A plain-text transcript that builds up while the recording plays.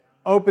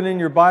Open in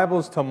your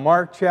Bibles to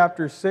Mark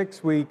chapter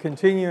 6. We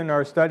continue in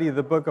our study of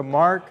the book of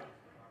Mark.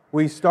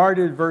 We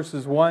started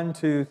verses 1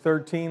 to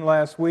 13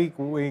 last week.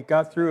 We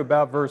got through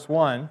about verse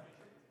 1.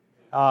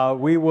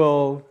 We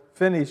will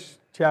finish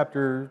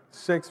chapter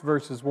 6,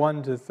 verses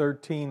 1 to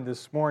 13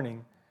 this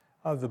morning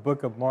of the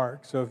book of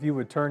Mark. So if you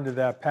would turn to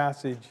that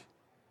passage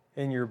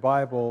in your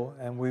Bible,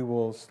 and we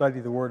will study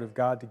the Word of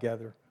God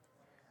together.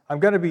 I'm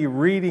going to be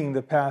reading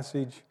the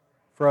passage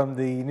from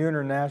the New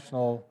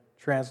International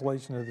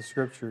Translation of the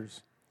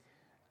Scriptures.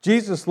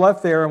 Jesus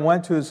left there and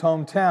went to his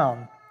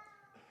hometown,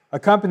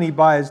 accompanied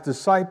by his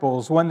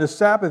disciples. When the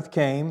Sabbath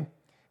came,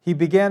 he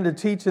began to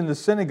teach in the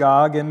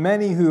synagogue, and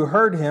many who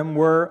heard him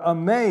were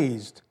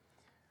amazed.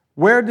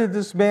 "Where did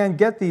this man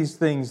get these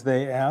things?"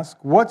 they asked.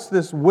 "What's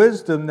this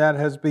wisdom that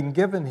has been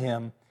given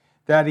him,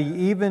 that he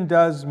even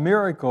does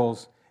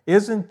miracles?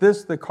 Isn't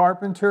this the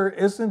carpenter?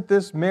 Isn't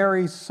this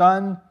Mary's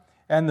son?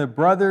 And the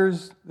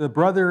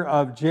brother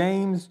of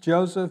James,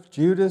 Joseph,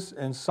 Judas,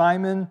 and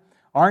Simon,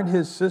 aren't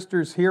his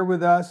sisters here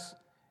with us?"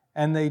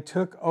 And they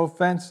took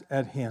offense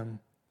at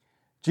him.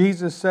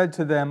 Jesus said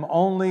to them,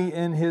 "Only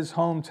in his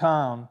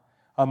hometown,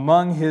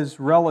 among his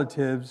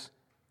relatives,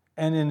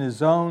 and in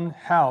his own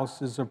house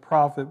is a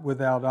prophet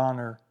without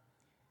honor."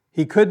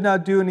 He could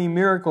not do any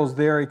miracles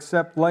there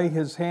except lay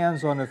his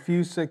hands on a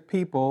few sick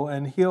people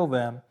and heal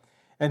them.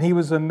 And he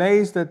was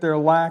amazed at their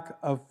lack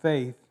of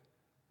faith.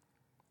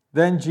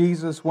 Then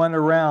Jesus went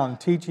around,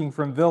 teaching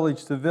from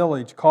village to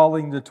village,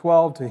 calling the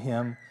 12 to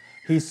him.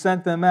 He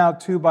sent them out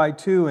 2 by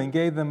 2 and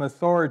gave them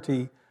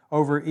authority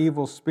over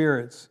evil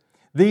spirits.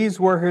 These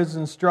were his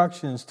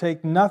instructions: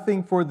 "Take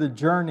nothing for the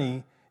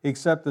journey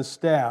except the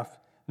staff,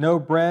 no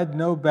bread,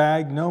 no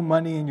bag, no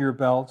money in your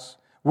belts.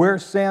 Wear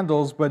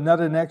sandals, but not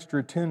an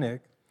extra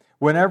tunic.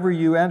 Whenever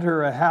you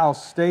enter a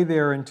house, stay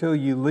there until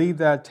you leave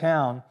that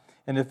town.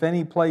 And if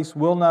any place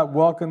will not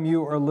welcome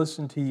you or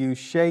listen to you,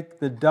 shake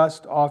the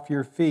dust off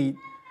your feet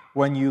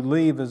when you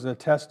leave as a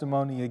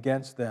testimony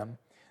against them."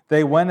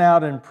 They went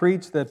out and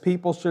preached that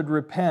people should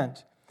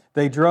repent.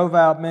 They drove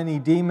out many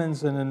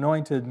demons and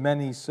anointed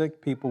many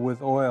sick people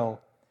with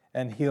oil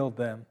and healed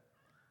them.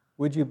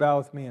 Would you bow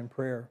with me in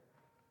prayer?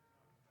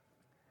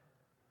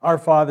 Our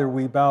Father,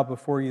 we bow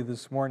before you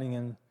this morning,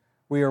 and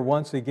we are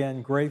once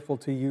again grateful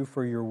to you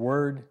for your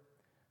word,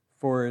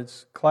 for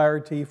its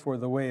clarity, for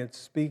the way it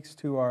speaks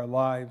to our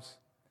lives,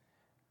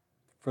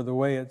 for the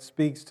way it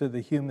speaks to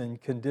the human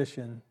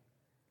condition,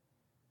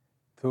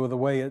 to the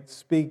way it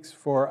speaks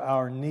for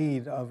our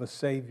need of a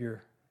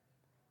Savior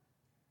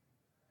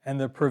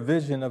and the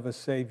provision of a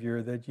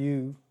Savior that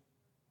you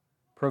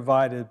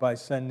provided by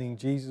sending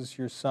Jesus,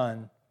 your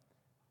Son,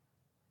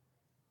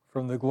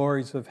 from the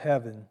glories of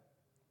heaven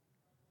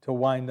to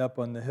wind up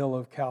on the hill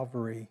of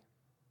Calvary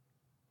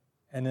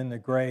and in the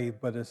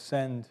grave, but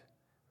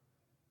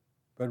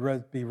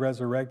be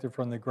resurrected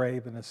from the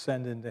grave and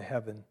ascend into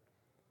heaven.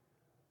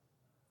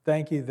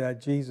 Thank you that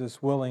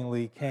Jesus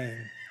willingly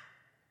came.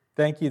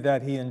 Thank you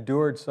that he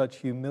endured such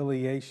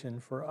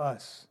humiliation for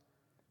us.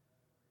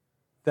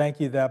 Thank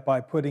you that by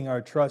putting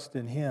our trust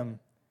in him,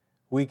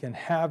 we can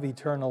have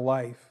eternal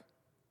life.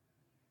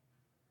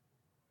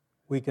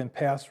 We can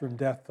pass from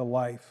death to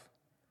life.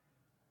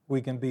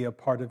 We can be a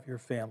part of your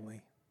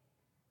family.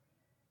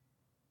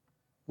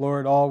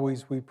 Lord,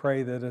 always we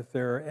pray that if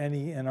there are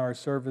any in our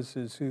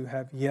services who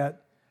have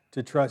yet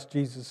to trust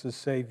Jesus as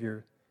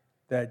Savior,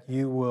 that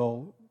you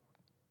will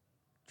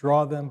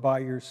draw them by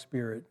your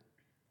Spirit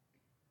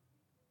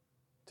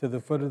to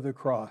the foot of the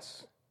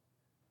cross,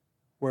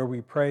 where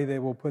we pray they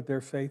will put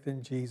their faith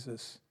in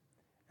Jesus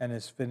and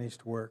his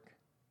finished work.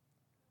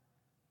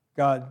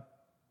 God,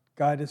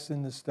 guide us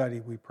in the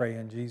study, we pray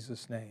in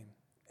Jesus' name.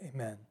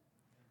 Amen.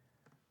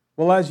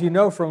 Well, as you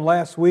know from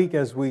last week,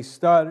 as we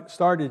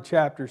started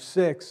chapter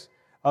 6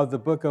 of the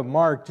book of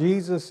Mark,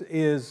 Jesus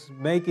is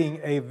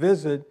making a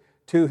visit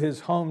to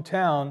his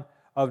hometown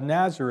of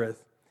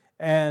Nazareth.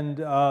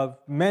 And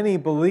many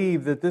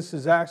believe that this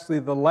is actually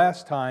the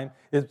last time.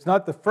 It's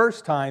not the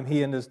first time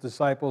he and his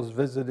disciples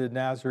visited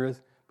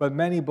Nazareth, but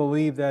many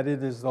believe that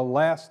it is the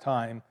last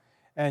time.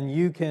 And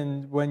you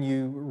can, when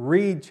you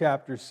read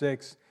chapter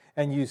 6,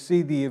 and you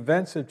see the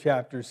events of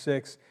chapter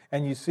 6,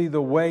 and you see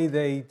the way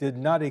they did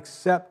not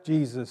accept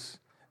Jesus,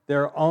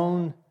 their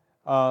own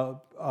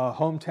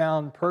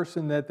hometown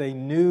person that they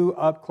knew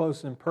up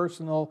close and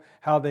personal,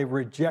 how they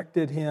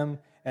rejected him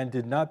and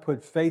did not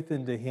put faith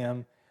into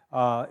him.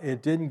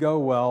 It didn't go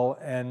well,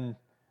 and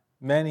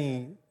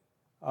many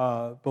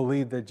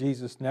believe that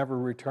Jesus never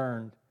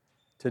returned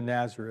to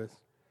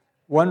Nazareth.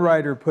 One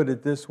writer put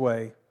it this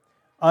way: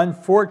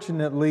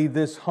 "Unfortunately,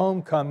 this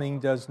homecoming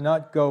does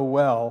not go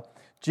well.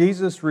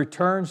 Jesus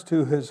returns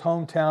to his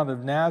hometown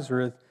of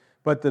Nazareth,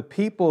 but the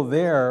people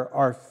there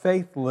are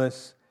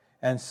faithless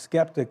and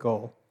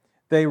skeptical.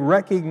 They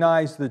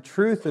recognize the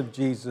truth of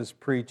Jesus'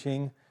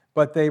 preaching,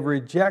 but they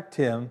reject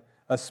him,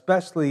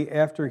 especially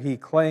after he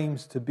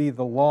claims to be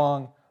the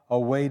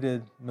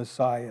long-awaited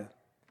Messiah."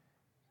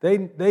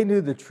 They knew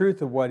the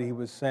truth of what he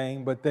was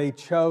saying, but they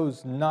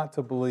chose not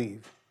to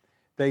believe.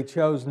 They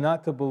chose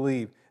not to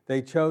believe.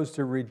 They chose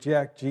to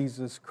reject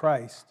Jesus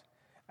Christ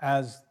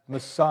as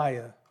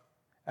Messiah,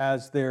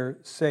 as their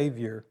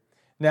Savior.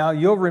 Now,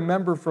 you'll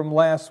remember from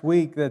last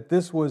week that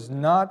this was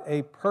not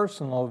a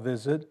personal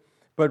visit,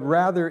 but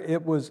rather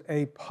it was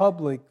a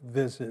public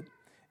visit.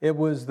 It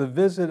was the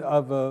visit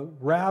of a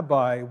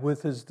rabbi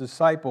with his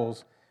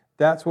disciples.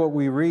 That's what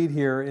we read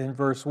here in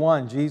verse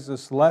 1.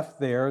 Jesus left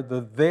there.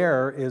 The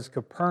there is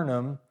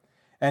Capernaum,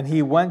 and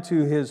he went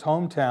to his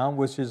hometown,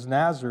 which is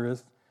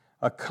Nazareth,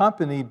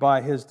 accompanied by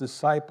his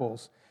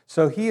disciples.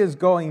 So he is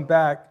going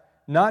back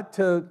not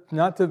to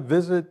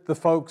visit the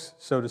folks,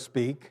 so to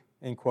speak,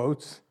 in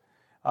quotes.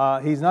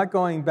 He's not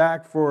going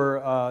back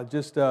for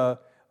just to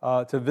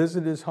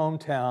visit his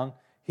hometown.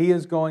 He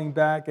is going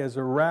back as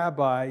a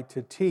rabbi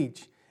to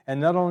teach, and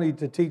not only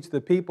to teach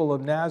the people of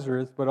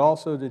Nazareth, but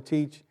also to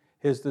teach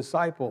his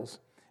disciples.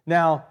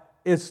 Now,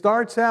 it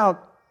starts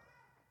out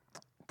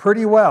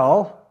pretty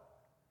well.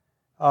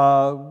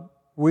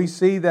 We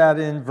see that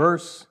in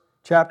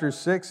chapter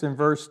 6 and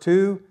verse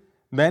 2,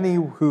 many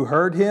who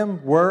heard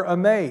him were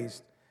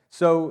amazed.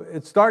 So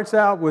it starts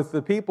out with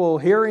the people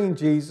hearing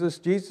Jesus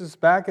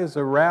back as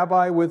a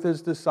rabbi with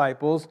his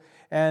disciples,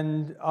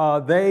 and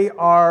they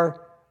are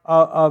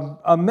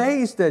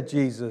amazed at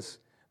Jesus.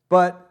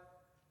 But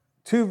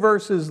 2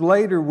 verses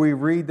later, we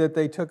read that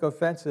they took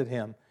offense at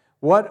him.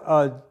 What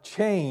a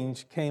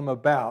change came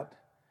about.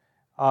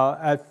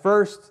 At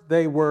first,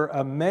 they were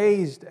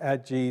amazed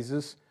at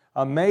Jesus,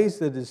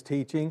 amazed at his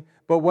teaching,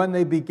 but when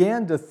they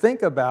began to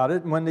think about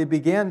it, and when they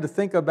began to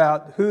think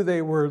about who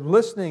they were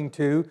listening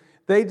to,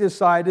 they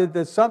decided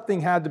that something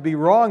had to be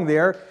wrong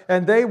there,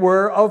 and they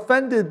were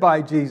offended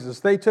by Jesus.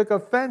 They took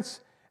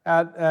offense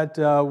at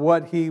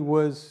what he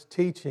was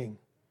teaching.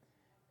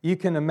 You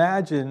can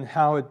imagine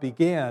how it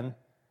began.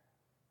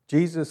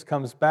 Jesus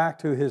comes back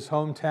to his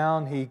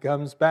hometown. He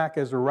comes back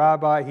as a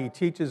rabbi. He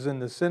teaches in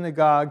the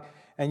synagogue.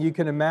 And you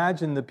can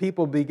imagine the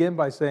people begin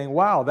by saying,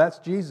 wow, that's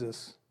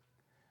Jesus.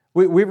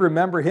 We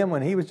remember him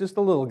when he was just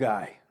a little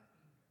guy.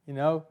 You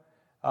know,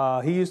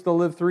 he used to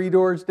live 3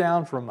 doors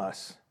down from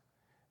us.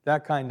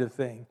 That kind of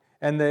thing.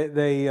 And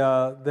they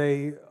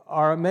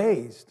are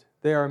amazed.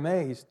 They are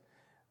amazed.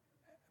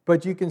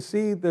 But you can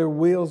see their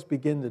wheels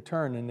begin to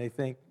turn and they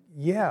think,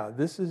 yeah,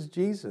 this is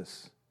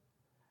Jesus.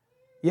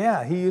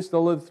 Yeah, he used to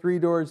live 3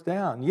 doors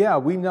down. Yeah,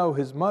 we know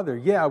his mother.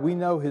 Yeah, we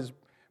know his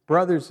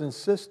brothers and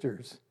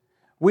sisters.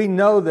 We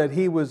know that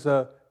he was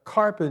a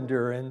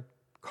carpenter, and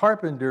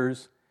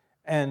carpenters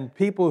and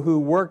people who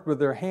worked with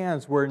their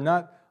hands were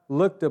not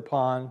looked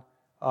upon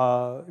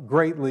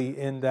greatly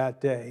in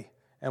that day.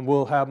 And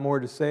we'll have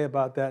more to say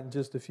about that in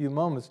just a few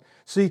moments.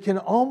 So you can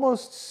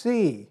almost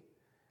see,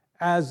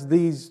 as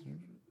these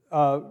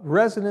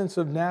residents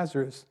of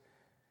Nazareth,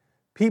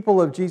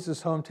 people of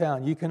Jesus'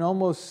 hometown, you can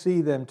almost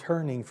see them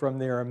turning from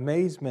their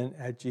amazement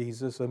at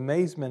Jesus,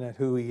 amazement at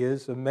who he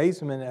is,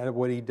 amazement at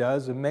what he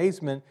does,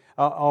 amazement.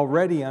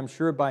 Already, I'm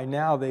sure by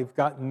now, they've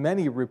gotten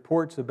many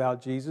reports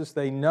about Jesus.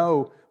 They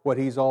know what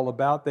he's all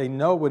about. They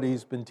know what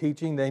he's been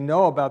teaching. They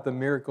know about the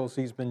miracles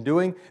he's been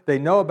doing. They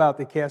know about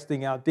the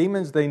casting out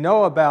demons. They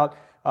know about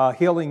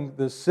healing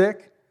the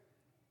sick.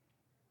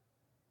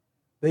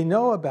 They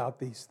know about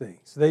these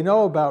things. They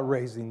know about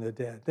raising the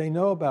dead. They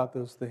know about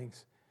those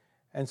things.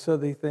 And so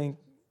they think,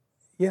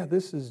 yeah,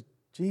 this is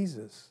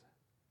Jesus.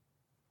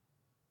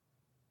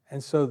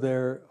 And so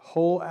their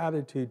whole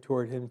attitude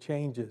toward him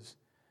changes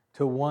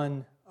to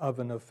one of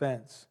an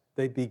offense.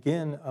 They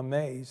begin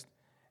amazed,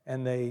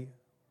 and they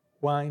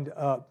wind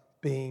up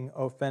being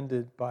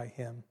offended by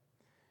him.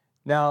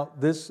 Now,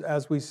 this,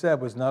 as we said,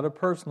 was not a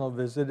personal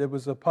visit. It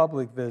was a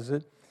public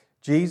visit.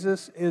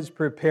 Jesus is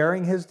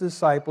preparing his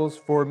disciples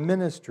for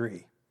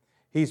ministry.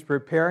 He's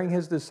preparing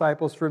his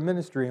disciples for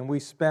ministry, and we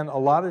spent a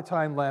lot of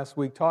time last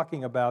week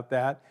talking about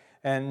that.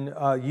 And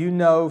you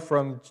know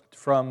from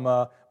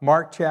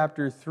Mark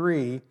chapter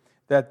 3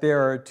 that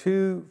there are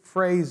 2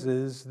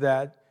 phrases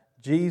that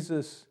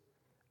Jesus,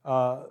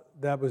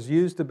 that was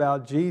used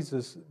about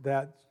Jesus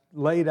that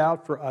laid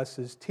out for us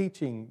his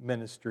teaching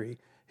ministry,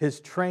 his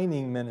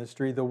training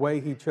ministry, the way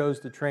he chose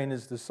to train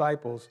his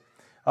disciples.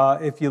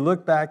 If you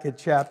look back at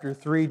chapter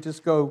 3,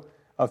 just go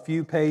a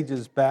few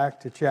pages back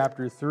to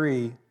chapter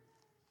 3.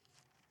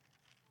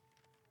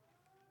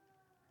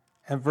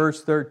 And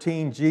verse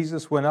 13,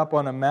 Jesus went up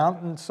on a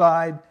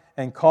mountainside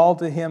and called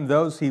to him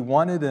those he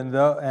wanted,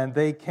 and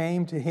they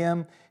came to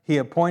him. He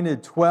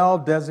appointed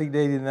 12,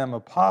 designating them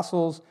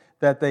apostles,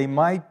 that they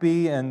might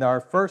be, and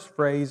our first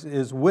phrase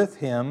is with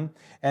him,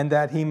 and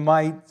that he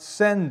might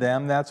send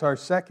them. That's our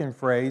second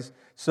phrase.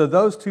 So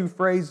those 2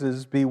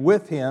 phrases, be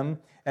with him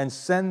and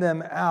send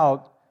them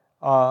out,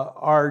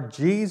 are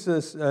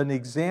Jesus, an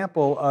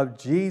example of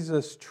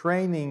Jesus'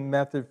 training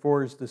method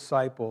for his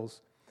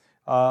disciples.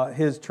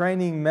 His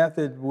training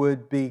method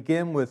would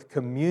begin with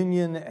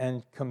communion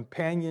and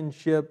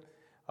companionship,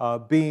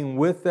 being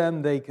with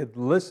them. They could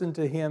listen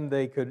to him.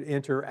 They could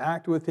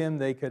interact with him.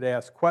 They could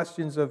ask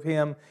questions of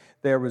him.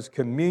 There was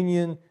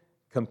communion,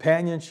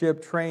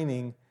 companionship,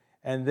 training,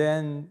 and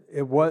then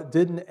it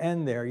didn't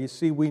end there. You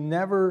see, we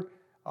never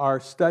are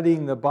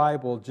studying the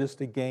Bible just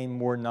to gain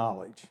more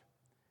knowledge.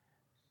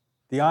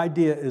 The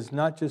idea is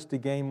not just to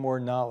gain more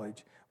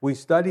knowledge. We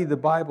study the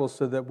Bible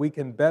so that we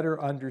can better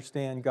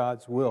understand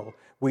God's will.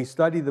 We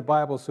study the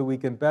Bible so we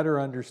can better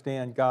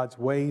understand God's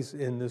ways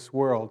in this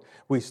world.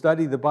 We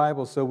study the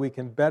Bible so we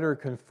can better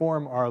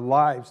conform our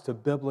lives to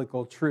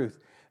biblical truth.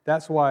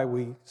 That's why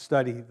we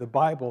study the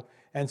Bible.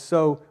 And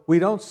so we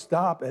don't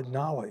stop at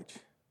knowledge.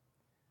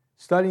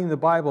 Studying the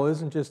Bible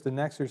isn't just an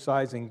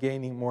exercise in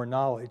gaining more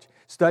knowledge.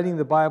 Studying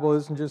the Bible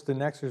isn't just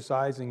an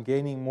exercise in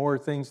gaining more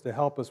things to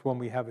help us when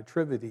we have a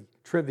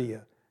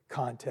trivia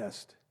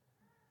contest.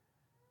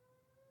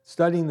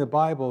 Studying the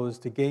Bible is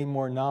to gain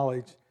more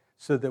knowledge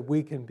so that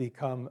we can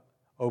become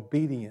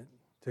obedient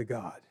to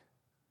God.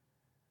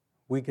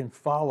 We can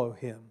follow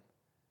Him.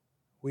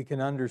 We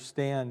can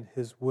understand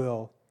His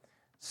will.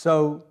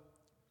 So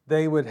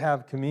they would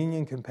have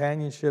communion,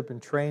 companionship,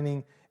 and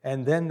training,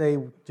 and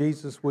then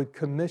Jesus would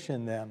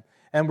commission them.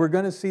 And we're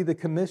going to see the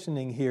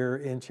commissioning here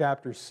in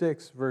chapter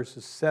 6,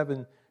 verses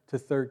 7 to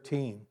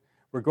 13.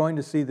 We're going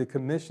to see the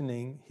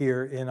commissioning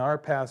here in our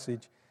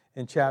passage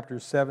in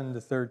chapters 7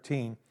 to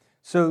 13.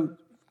 So,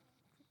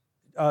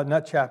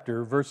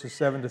 verses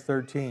 7 to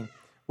 13.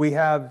 We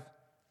have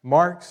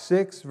Mark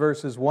 6,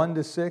 verses 1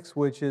 to 6,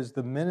 which is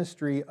the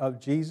ministry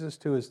of Jesus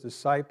to His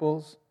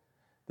disciples.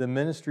 The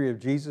ministry of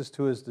Jesus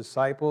to His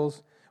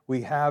disciples.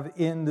 We have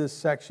in this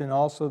section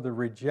also the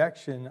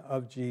rejection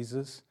of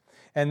Jesus.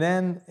 And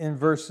then in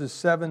verses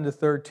 7 to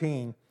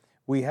 13,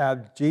 we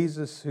have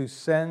Jesus who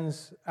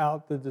sends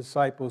out the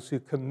disciples, who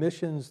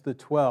commissions the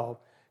 12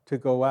 to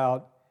go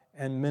out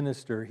and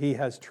minister. He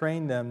has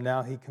trained them,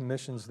 now He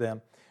commissions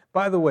them.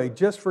 By the way,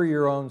 just for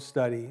your own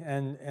study,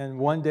 and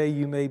one day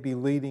you may be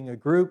leading a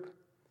group,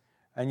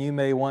 and you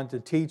may want to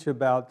teach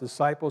about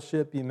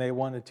discipleship, you may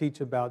want to teach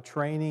about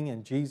training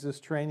and Jesus'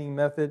 training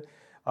method.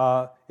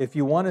 If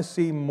you want to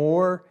see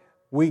more,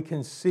 we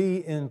can see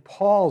in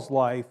Paul's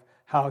life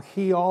how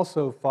he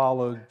also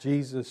followed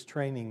Jesus'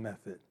 training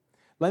method.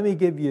 Let me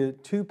give you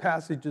two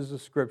passages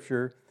of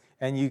Scripture,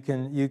 and you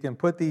can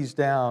put these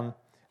down.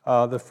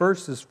 The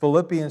first is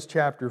Philippians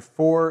chapter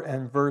 4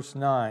 and verse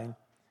 9.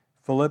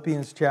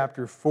 Philippians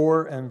chapter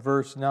 4 and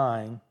verse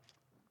 9,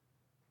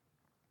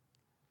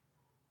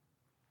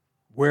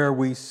 where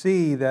we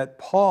see that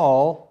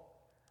Paul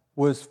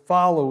was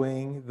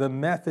following the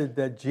method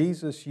that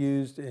Jesus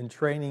used in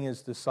training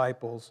His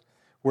disciples,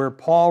 where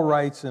Paul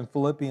writes in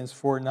Philippians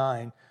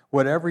 4:9,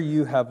 "Whatever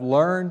you have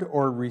learned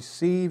or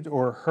received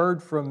or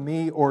heard from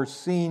me or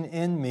seen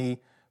in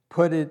me,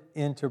 put it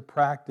into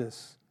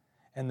practice,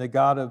 and the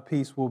God of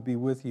peace will be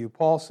with you."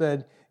 Paul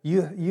said,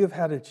 you've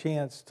had a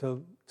chance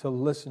to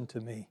listen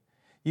to me.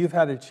 You've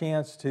had a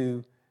chance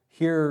to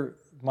hear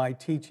my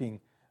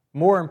teaching.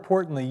 More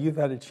importantly, you've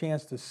had a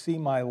chance to see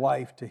my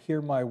life, to hear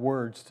my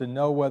words, to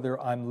know whether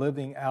I'm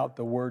living out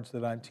the words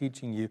that I'm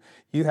teaching you.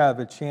 You have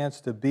a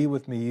chance to be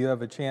with me. You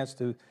have a chance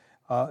to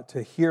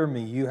hear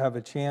me. You have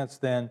a chance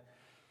then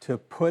to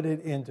put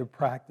it into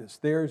practice.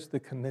 There's the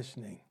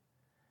commissioning.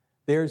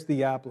 There's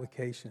the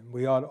application.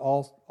 We ought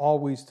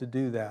always to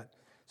do that.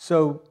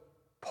 So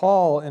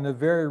Paul, in a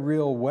very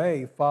real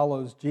way,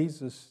 follows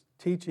Jesus'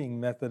 teaching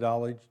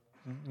methodology,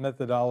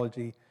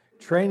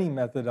 training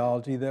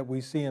methodology that we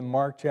see in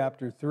Mark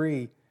chapter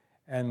 3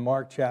 and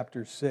Mark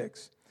chapter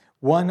 6.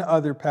 One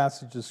other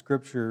passage of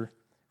Scripture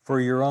for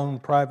your own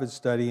private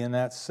study, and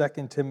that's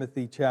 2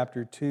 Timothy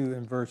chapter 2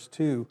 and verse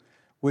 2,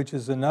 which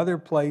is another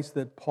place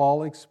that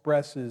Paul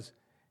expresses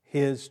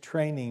his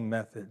training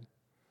method.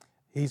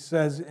 He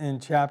says in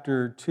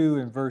chapter 2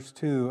 and verse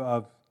 2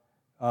 of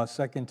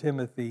 2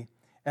 Timothy,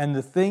 "And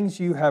the things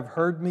you have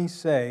heard me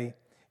say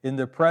in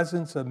the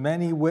presence of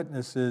many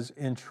witnesses,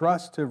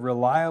 entrust to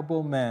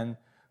reliable men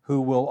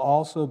who will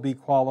also be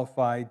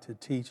qualified to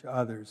teach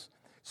others."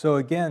 So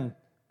again,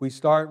 we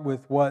start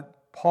with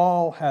what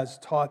Paul has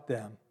taught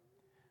them,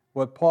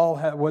 what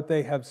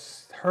they have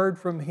heard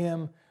from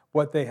him,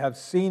 what they have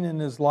seen in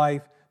his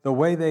life, the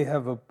way they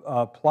have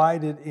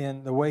applied it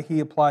the way he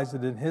applies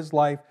it in his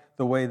life,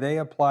 the way they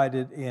applied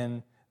it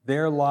in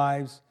their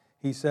lives.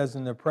 He says,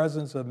 in the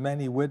presence of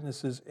many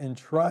witnesses,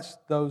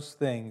 entrust those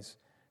things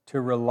to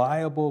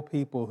reliable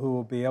people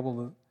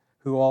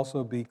who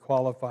also be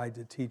qualified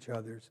to teach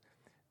others.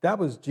 That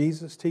was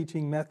Jesus'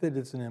 teaching method.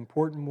 It's an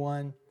important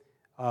one,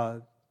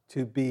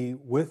 to be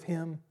with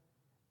Him,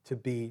 to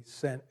be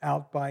sent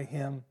out by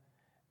Him,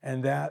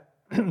 and that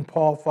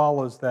Paul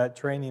follows that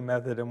training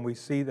method, and we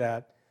see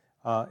that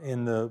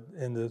in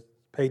the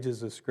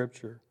pages of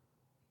Scripture.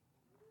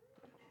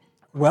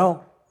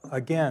 Well,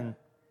 again,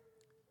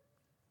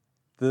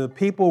 the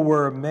people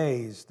were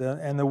amazed,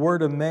 and the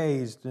word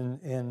amazed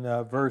in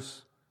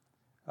verse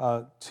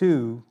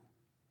 2,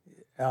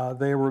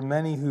 there were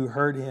many who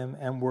heard him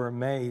and were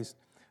amazed.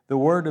 The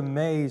word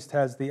amazed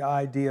has the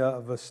idea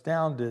of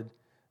astounded.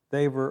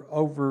 They were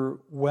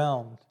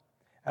overwhelmed.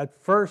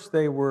 At first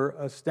they were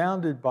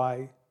astounded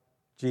by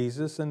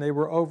Jesus, and they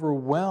were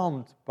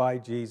overwhelmed by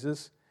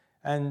Jesus,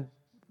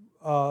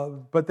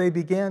 but they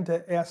began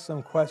to ask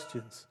some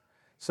questions.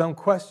 Some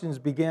questions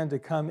began to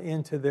come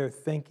into their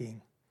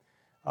thinking.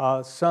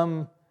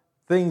 Some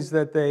things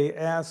that they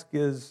ask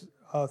is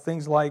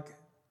things like,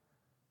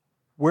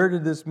 where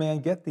did this man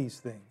get these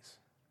things?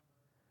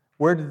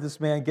 Where did this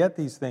man get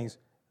these things?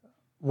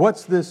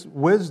 What's this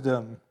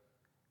wisdom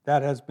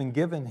that has been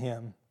given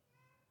him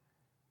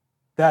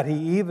that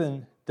he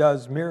even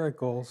does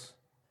miracles?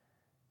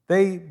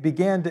 They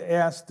began to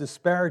ask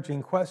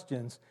disparaging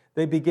questions.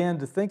 They began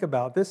to think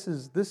about, this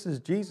is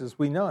Jesus.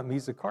 We know him.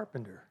 He's a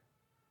carpenter.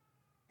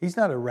 He's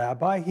not a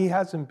rabbi. He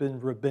hasn't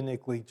been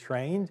rabbinically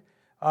trained.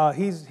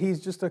 He's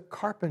just a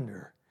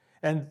carpenter.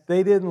 And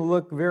they didn't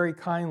look very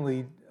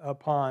kindly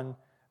upon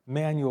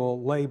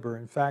manual labor.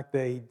 In fact,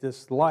 they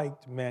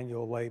disliked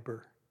manual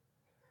labor.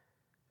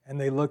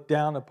 And they looked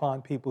down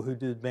upon people who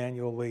did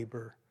manual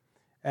labor.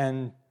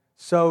 And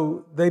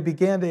so they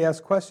began to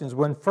ask questions.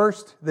 When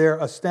first they're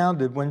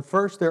astounded, when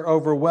first they're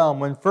overwhelmed,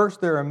 when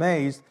first they're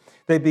amazed,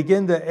 they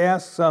begin to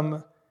ask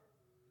some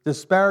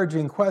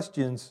disparaging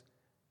questions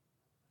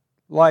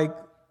like,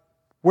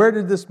 where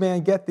did this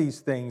man get these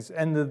things?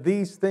 And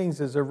these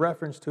things is a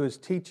reference to his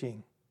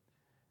teaching.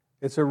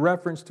 It's a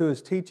reference to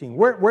his teaching.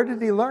 Where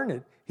did he learn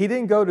it? He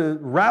didn't go to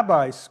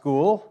rabbi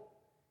school.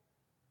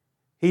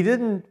 He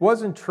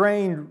wasn't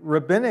trained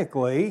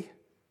rabbinically.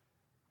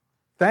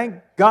 Thank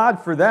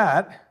God for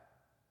that.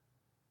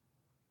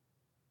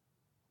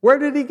 Where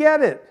did he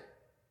get it?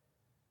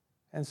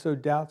 And so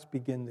doubts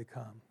begin to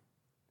come.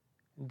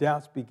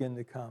 Doubts begin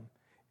to come.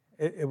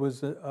 It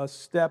was a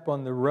step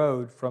on the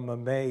road from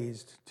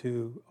amazed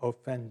to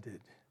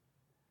offended.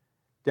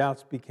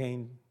 Doubts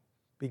began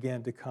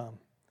to come.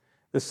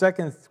 The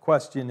second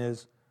question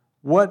is,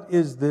 what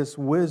is this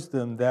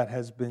wisdom that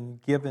has been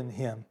given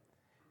him?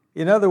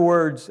 In other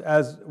words,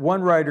 as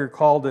one writer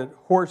called it,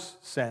 horse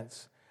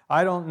sense.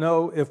 I don't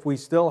know if we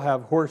still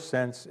have horse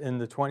sense in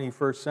the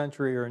 21st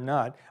century or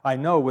not. I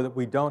know that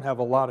we don't have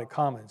a lot of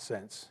common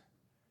sense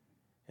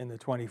in the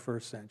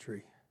 21st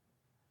century.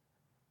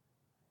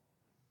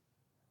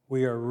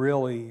 We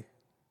really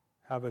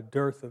have a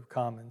dearth of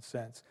common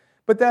sense.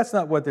 But that's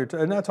not what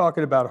they're not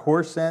talking about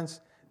horse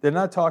sense. They're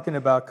not talking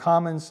about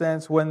common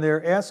sense. When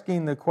they're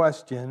asking the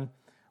question,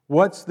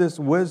 what's this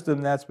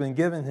wisdom that's been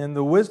given him?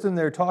 The wisdom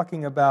they're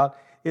talking about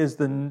is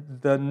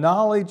the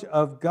knowledge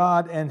of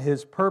God and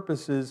his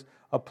purposes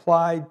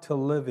applied to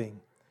living.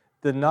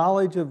 The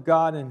knowledge of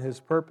God and his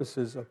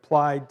purposes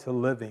applied to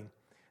living.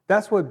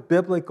 That's what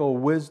biblical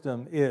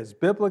wisdom is.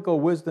 Biblical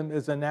wisdom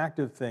is an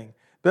active thing.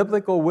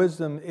 Biblical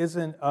wisdom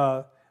isn't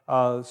a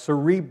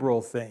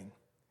cerebral thing.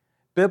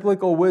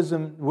 Biblical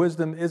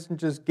wisdom isn't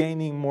just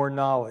gaining more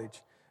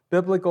knowledge.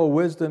 Biblical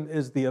wisdom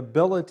is the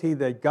ability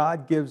that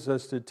God gives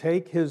us to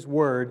take his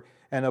word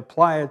and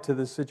apply it to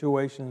the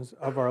situations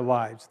of our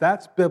lives.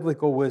 That's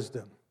biblical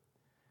wisdom.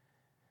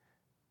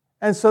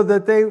 And so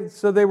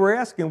they were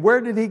asking,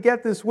 where did he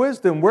get this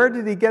wisdom? Where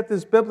did he get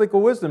this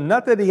biblical wisdom?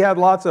 Not that he had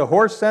lots of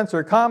horse sense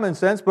or common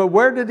sense, but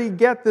where did he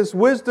get this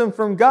wisdom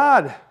from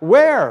God?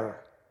 Where?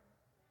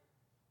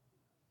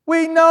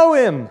 We know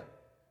him.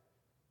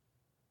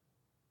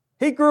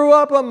 He grew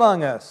up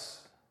among us.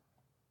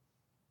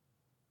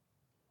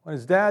 When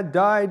his dad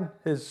died,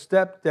 his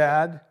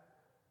stepdad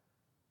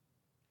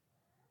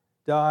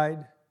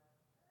died.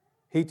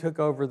 He took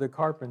over the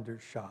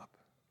carpenter's shop.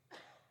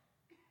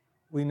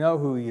 We know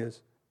who he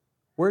is.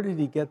 Where did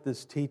he get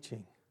this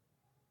teaching?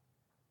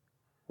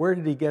 Where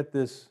did he get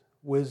this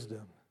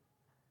wisdom?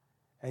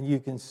 And you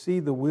can see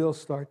the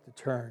wheels start to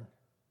turn.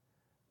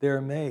 They're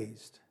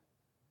amazed.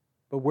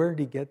 But where did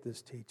he get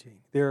this teaching?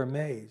 They're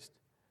amazed.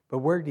 But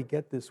where did he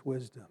get this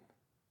wisdom?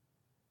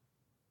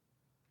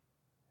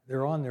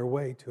 They're on their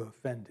way to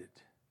offended.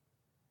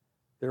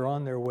 They're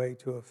on their way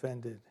to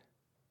offended.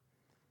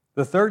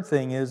 The third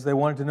thing is they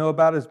wanted to know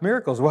about his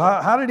miracles.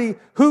 Well,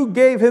 who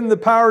gave him the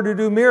power to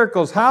do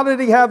miracles? How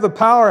did he have the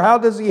power? How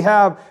does he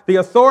have the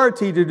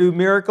authority to do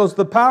miracles,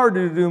 the power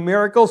to do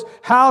miracles?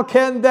 How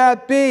can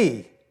that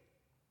be?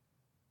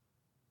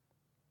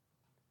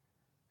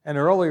 And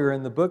earlier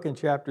in the book, in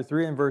chapter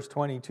 3 and verse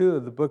 22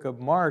 of the book of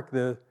Mark,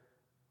 the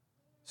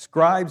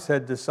scribes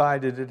had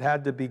decided it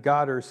had to be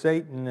God or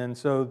Satan, and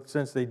so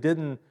since they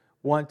didn't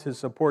want to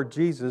support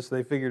Jesus,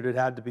 they figured it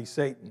had to be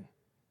Satan.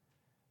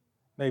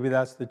 Maybe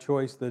that's the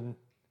choice the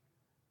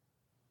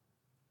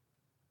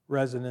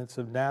residents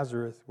of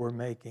Nazareth were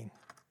making.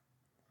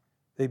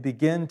 They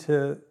begin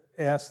to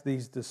ask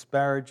these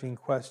disparaging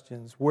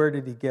questions. Where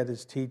did he get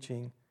his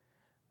teaching?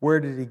 Where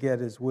did he get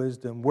his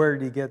wisdom? Where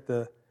did he get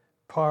the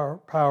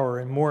power?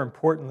 And more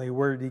importantly,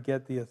 where did he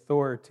get the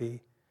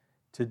authority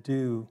to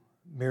do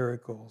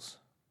miracles?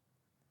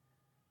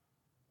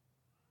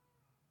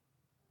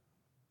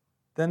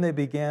 Then they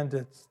began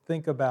to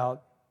think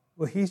about,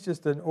 well, he's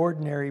just an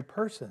ordinary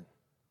person.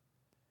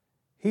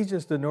 He's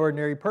just an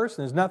ordinary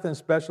person. There's nothing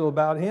special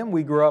about him.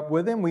 We grew up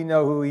with him. We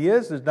know who he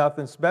is. There's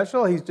nothing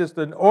special. He's just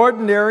an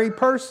ordinary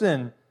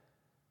person.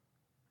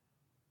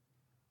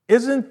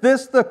 Isn't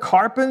this the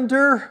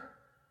carpenter?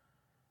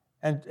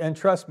 And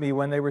trust me,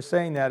 when they were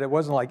saying that, it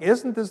wasn't like,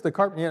 isn't this the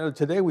carpenter? You know,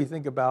 today we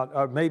think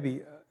about,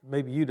 maybe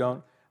you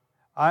don't.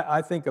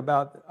 I think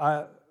about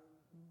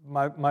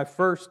my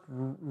first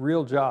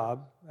real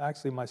job,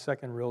 actually my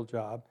second real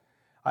job.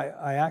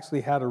 I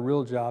actually had a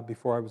real job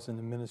before I was in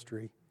the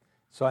ministry.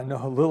 so I know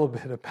a little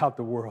bit about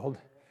the world,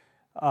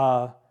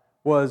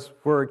 was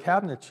for a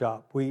cabinet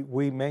shop.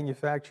 We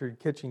manufactured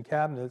kitchen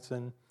cabinets,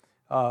 and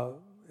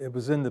it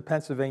was in the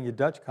Pennsylvania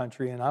Dutch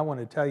country. And I want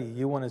to tell you,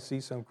 you want to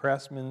see some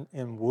craftsmen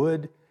in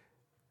wood,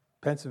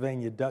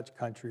 Pennsylvania Dutch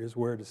country is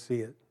where to see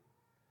it.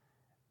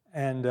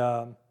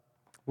 And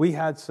we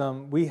had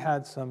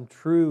some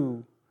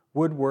true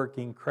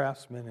woodworking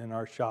craftsmen in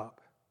our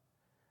shop.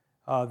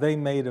 They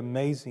made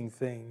amazing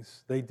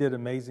things. They did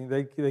amazing.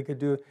 They could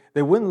do it.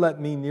 They wouldn't let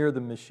me near the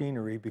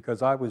machinery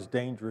because I was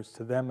dangerous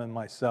to them and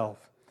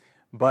myself.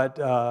 But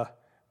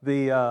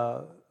they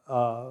had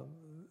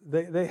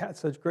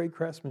such great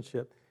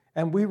craftsmanship,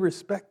 and we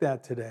respect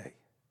that today.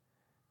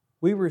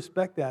 We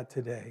respect that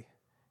today.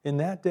 In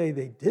that day,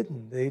 they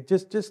didn't. They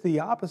just the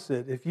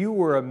opposite. If you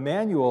were a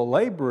manual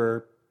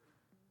laborer,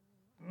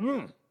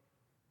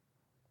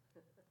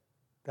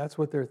 that's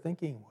what their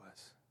thinking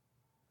was.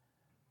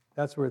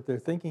 That's what their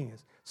thinking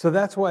is. So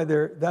that's why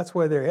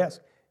they're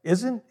asked,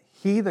 isn't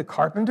he the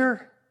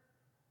carpenter?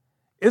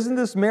 Isn't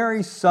this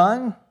Mary's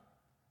son?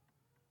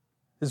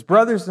 His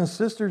brothers and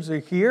sisters are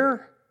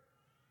here.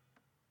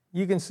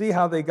 You can see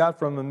how they got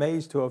from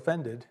amazed to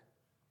offended.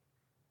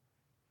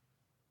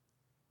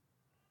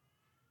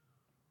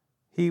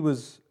 He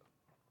was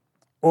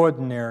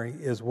ordinary,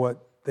 is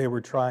what they were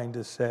trying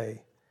to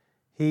say.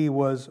 He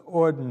was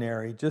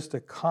ordinary, just a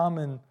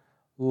common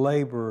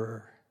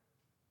laborer.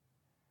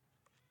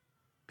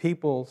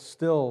 People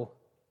still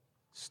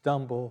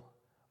stumble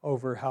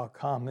over how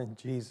common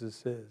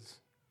Jesus is.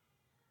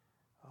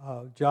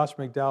 Josh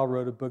McDowell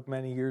wrote a book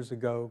many years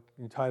ago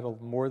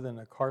entitled More Than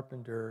a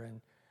Carpenter,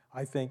 and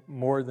I think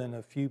more than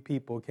a few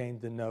people came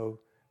to know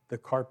the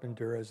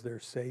carpenter as their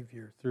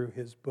Savior through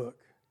his book.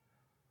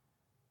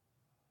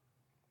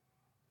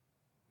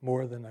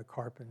 More than a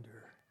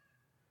carpenter.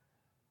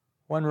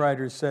 One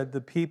writer said, the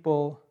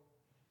people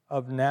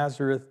of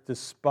Nazareth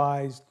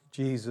despised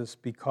Jesus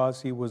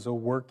because he was a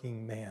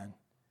working man.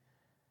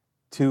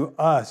 To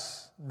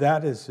us,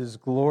 that is his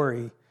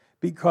glory,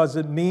 because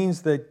it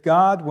means that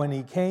God, when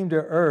he came to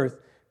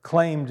earth,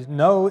 claimed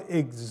no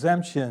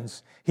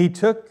exemptions. He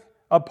took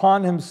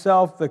upon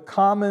himself the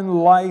common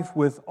life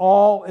with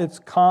all its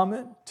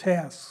common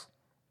tasks.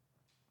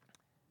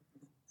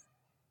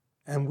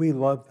 And we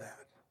love that.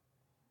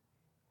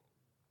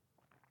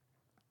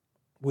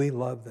 We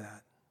love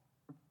that.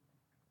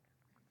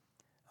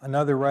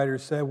 Another writer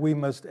said, we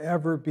must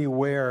ever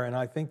beware, and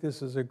I think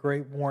this is a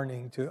great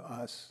warning to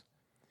us.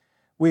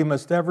 We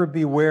must ever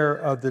beware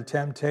of the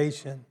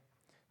temptation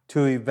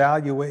to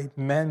evaluate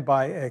men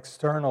by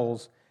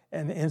externals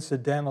and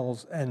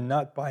incidentals and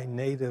not by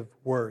native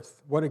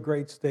worth. What a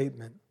great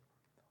statement.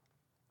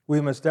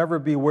 We must ever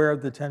beware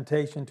of the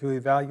temptation to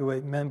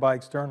evaluate men by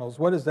externals.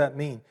 What does that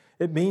mean?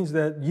 It means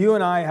that you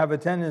and I have a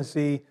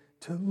tendency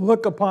to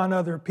look upon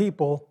other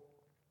people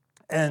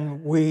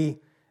and we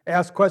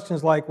ask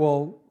questions like,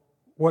 well,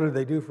 what do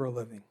they do for a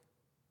living?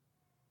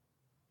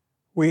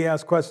 We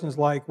ask questions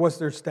like, what's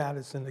their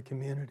status in the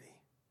community?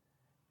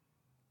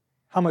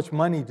 How much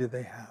money do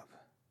they have?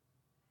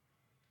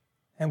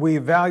 And we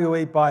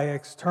evaluate by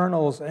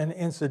externals and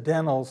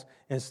incidentals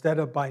instead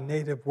of by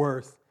native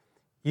worth.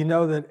 You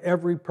know that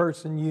every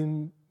person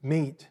you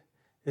meet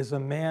is a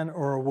man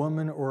or a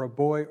woman or a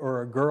boy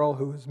or a girl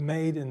who is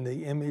made in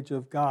the image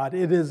of God.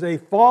 It is a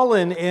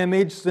fallen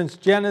image since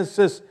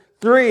Genesis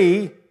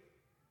 3,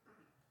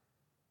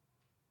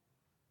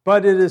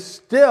 but it is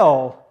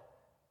still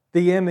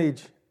the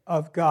image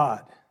of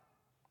God.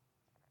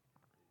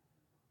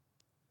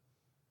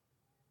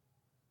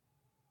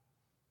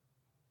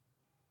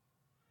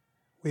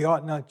 We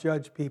ought not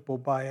judge people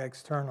by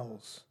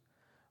externals.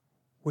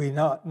 We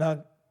ought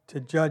not to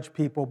judge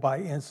people by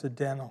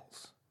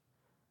incidentals.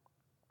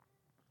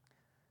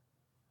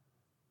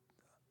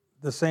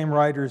 The same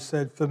writer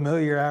said,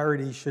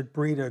 familiarity should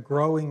breed a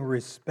growing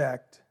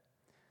respect.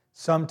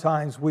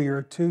 Sometimes we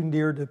are too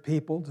near to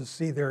people to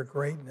see their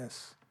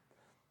greatness.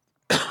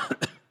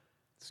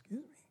 Excuse me.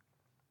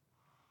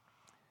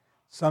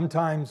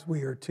 Sometimes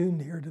we are too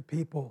near to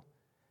people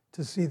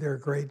to see their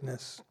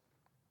greatness.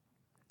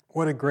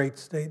 What a great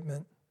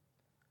statement.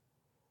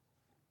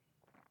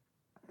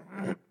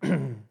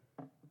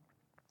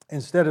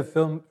 Instead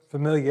of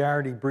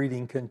familiarity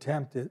breeding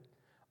contempt, it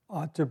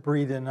ought to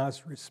breed in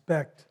us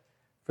respect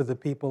for the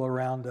people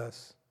around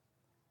us.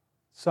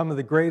 Some of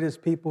the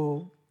greatest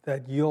people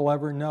that you'll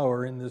ever know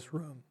are in this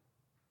room.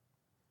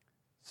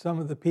 Some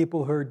of the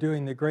people who are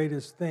doing the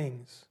greatest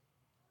things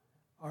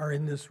are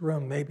in this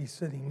room, maybe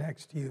sitting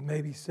next to you,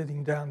 maybe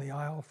sitting down the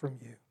aisle from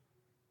you.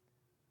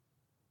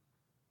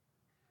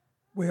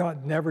 We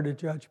ought never to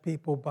judge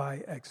people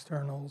by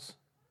externals,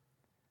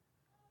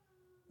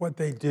 what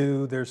they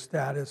do, their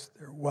status,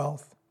 their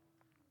wealth.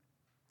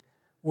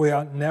 We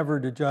ought never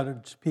to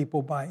judge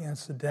people by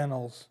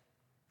incidentals.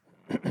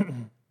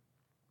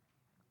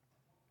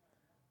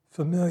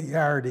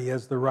 Familiarity,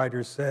 as the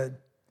writer said,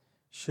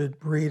 should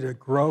breed a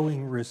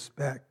growing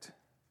respect.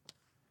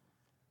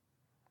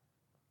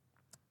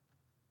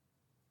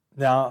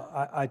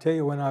 Now, I tell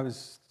you, when I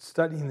was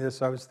studying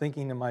this, I was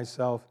thinking to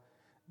myself,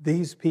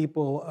 these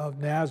people of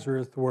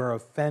Nazareth were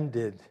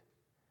offended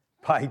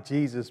by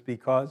Jesus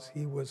because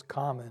he was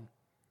common,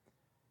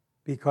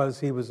 because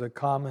he was a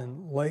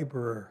common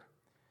laborer.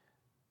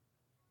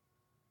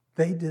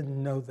 They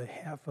didn't know the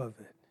half of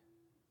it.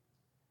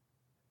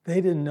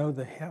 They didn't know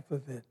the half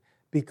of it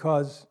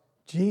because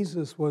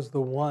Jesus was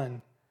the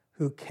one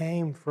who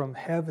came from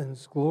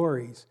heaven's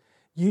glories.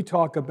 You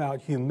talk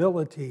about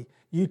humility.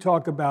 You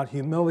talk about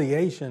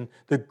humiliation.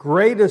 The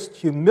greatest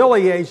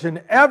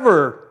humiliation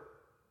ever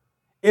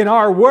in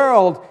our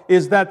world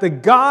is that the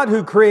God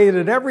who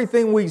created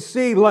everything we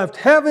see left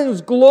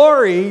heaven's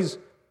glories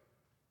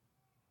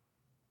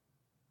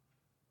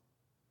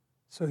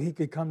so he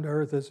could come to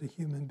earth as a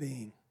human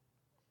being.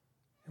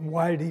 And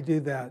why did he do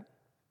that?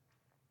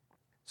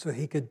 So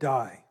he could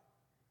die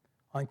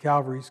on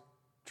Calvary's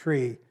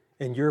tree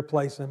in your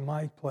place and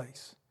my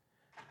place.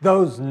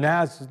 Those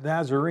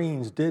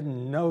Nazarenes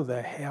didn't know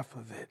the half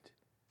of it.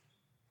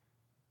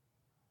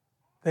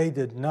 They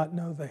did not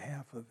know the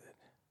half of it.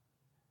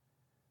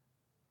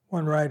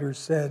 One writer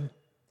said,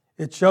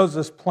 "It shows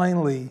us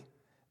plainly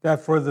that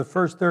for the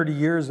first 30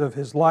 years of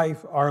his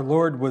life, our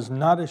Lord was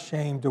not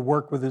ashamed to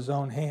work with his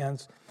own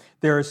hands.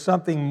 There is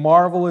something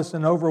marvelous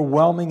and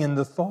overwhelming in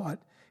the thought.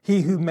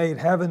 He who made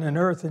heaven and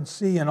earth and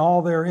sea and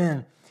all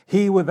therein,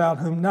 he without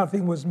whom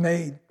nothing was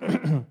made,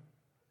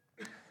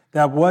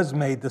 that was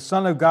made, the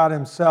Son of God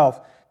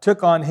himself,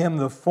 took on him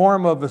the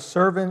form of a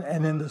servant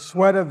and in the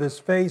sweat of his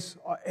face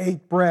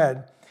ate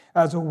bread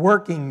as a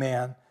working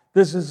man.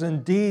 This is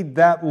indeed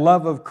that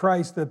love of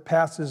Christ that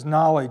passes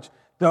knowledge.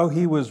 Though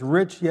he was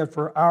rich, yet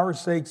for our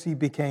sakes he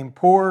became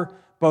poor,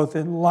 both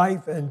in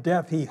life and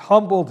death. He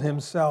humbled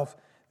himself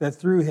that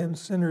through him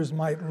sinners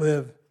might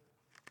live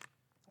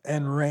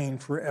and reign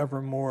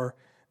forevermore."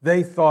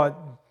 They thought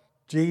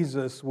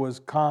Jesus was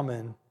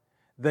common.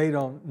 They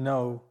didn't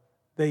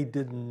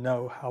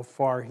know how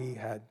far he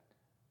had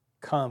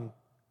come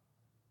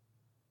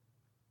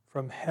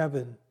from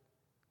heaven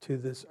to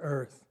this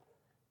earth,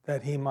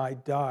 that he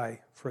might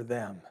die for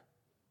them,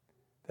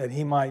 that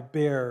he might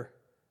bear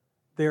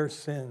their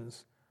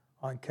sins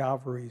on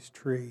Calvary's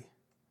tree.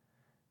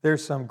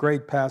 There's some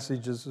great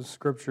passages of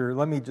Scripture.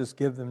 Let me just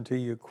give them to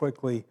you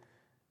quickly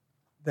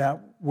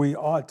that we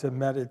ought to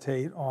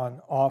meditate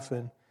on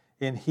often.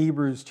 In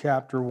Hebrews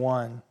chapter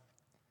 1,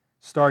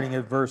 starting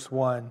at verse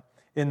 1,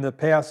 "In the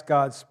past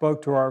God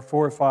spoke to our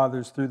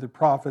forefathers through the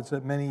prophets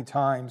at many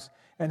times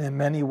and in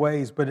many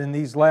ways, but in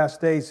these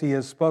last days he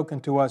has spoken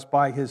to us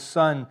by his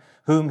Son,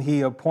 whom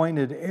he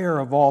appointed heir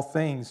of all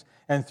things,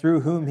 and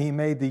through whom he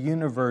made the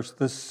universe.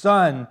 The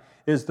Son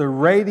is the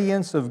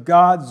radiance of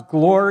God's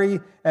glory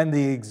and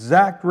the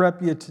exact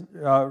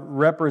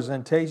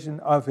representation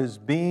of his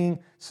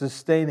being,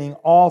 sustaining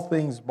all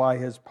things by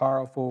his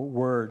powerful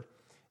word."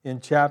 In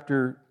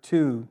chapter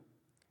 2,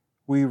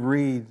 we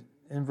read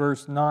in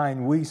verse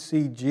 9, "We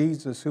see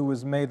Jesus, who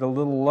was made a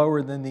little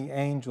lower than the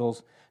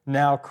angels,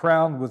 now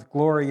crowned with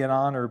glory and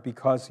honor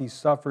because he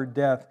suffered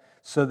death,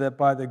 so that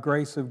by the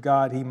grace of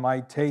God he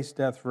might taste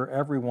death for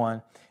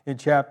everyone." In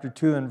chapter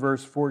 2 and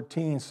verse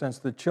 14, "Since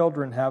the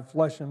children have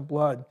flesh and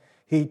blood,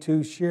 he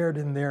too shared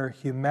in their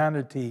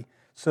humanity,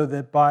 so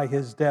that by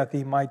his death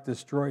he might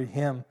destroy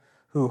him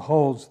who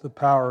holds the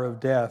power of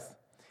death."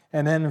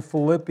 And then in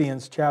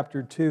Philippians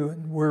chapter 2,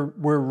 and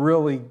we're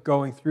really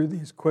going through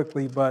these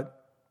quickly,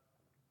 but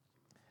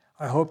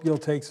I hope you'll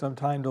take some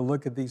time to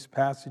look at these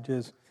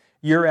passages.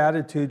 Your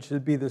attitude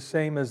should be the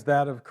same as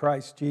that of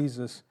Christ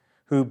Jesus,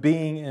 who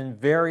being in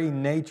very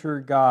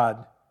nature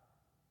God,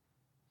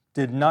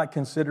 did not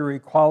consider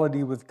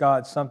equality with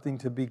God something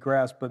to be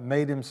grasped, but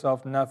made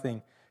himself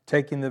nothing,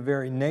 taking the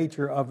very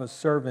nature of a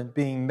servant,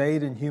 being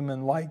made in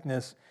human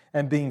likeness,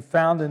 and being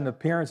found in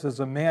appearance as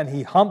a man,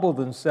 he humbled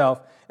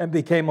himself and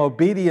became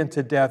obedient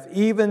to death,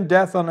 even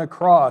death on a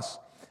cross.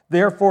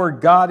 Therefore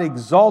God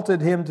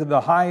exalted him to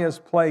the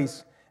highest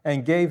place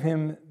and gave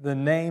him the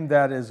name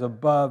that is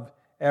above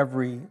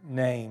every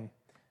name.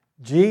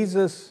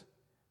 Jesus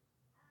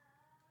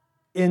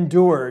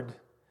endured.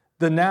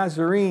 The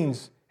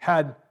Nazarenes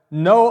had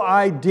no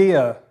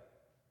idea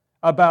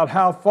about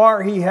how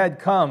far he had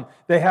come.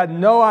 They had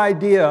no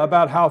idea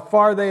about how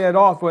far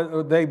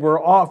they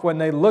were off when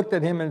they looked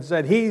at him and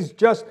said, "He's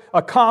just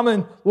a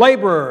common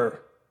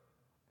laborer."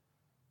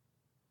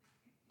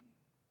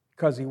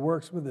 Because he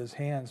works with his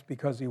hands,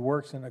 because he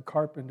works in a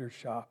carpenter's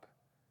shop.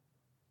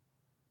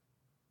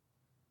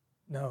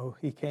 No,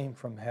 he came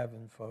from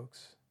heaven,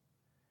 folks.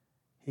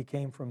 He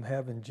came from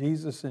heaven.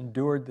 Jesus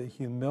endured the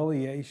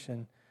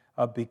humiliation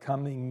of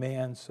becoming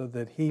man so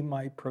that he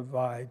might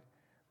provide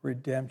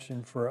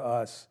redemption for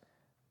us.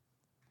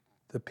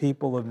 The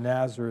people of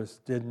Nazareth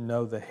didn't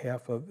know the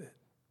half of it.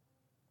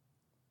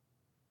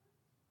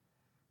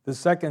 The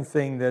second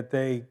thing that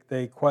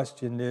they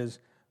questioned is,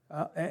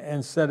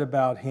 and said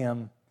about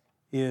him,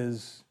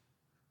 is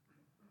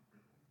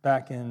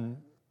back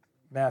in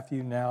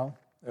Matthew now,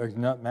 or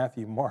not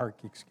Matthew,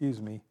 Mark,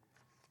 excuse me,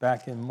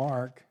 back in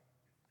Mark.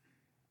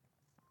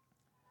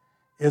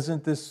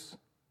 "Isn't this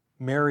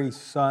Mary's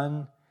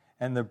son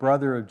and the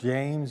brother of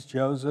James,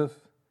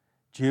 Joseph,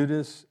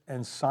 Judas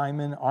and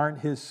Simon, aren't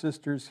his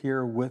sisters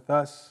here with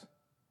us?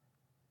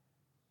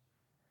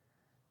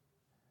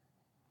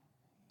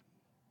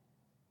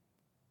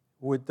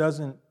 What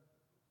doesn't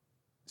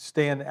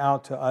stand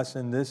out to us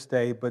in this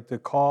day, but to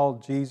call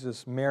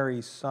Jesus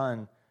Mary's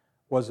son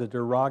was a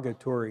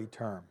derogatory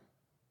term.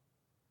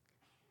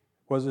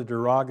 Was a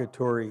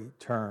derogatory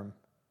term.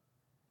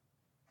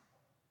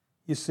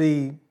 You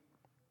see,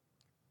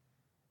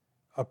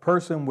 a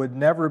person would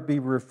never be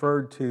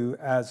referred to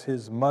as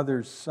his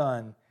mother's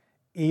son,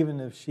 even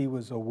if she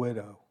was a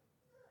widow.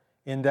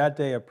 In that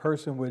day, a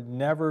person would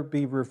never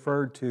be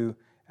referred to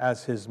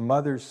as his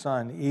mother's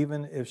son,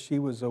 even if she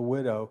was a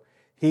widow.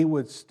 He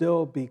would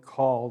still be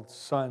called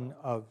son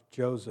of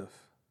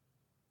Joseph.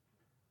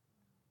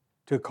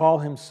 To call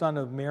him son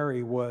of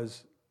Mary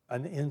was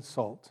an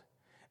insult,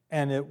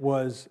 and it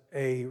was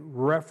a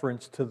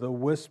reference to the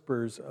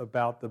whispers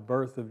about the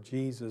birth of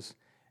Jesus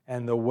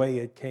and the way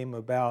it came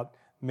about,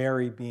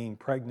 Mary being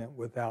pregnant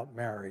without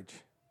marriage.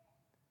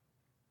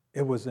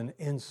 It was an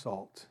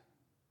insult.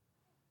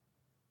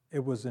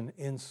 It was an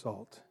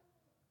insult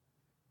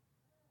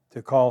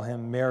to call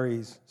him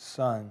Mary's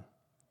son.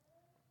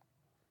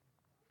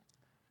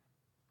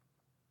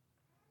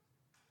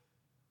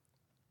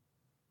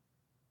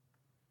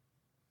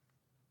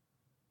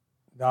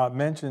 Now it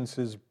mentions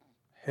his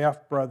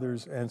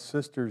half-brothers and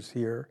sisters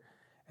here,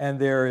 and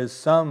there is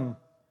some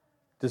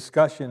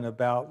discussion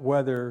about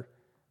whether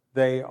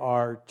they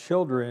are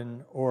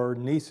children or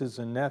nieces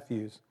and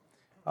nephews.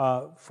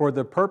 For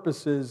the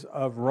purposes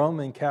of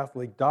Roman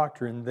Catholic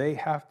doctrine, they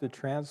have to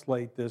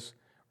translate this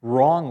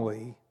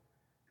wrongly,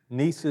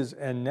 nieces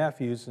and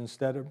nephews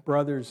instead of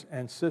brothers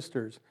and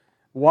sisters.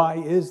 Why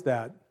is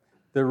that?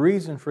 The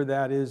reason for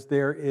that is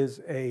there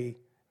is a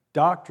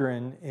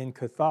doctrine in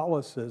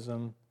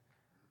Catholicism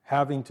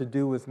having to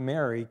do with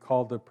Mary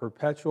called the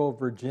perpetual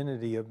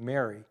virginity of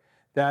Mary.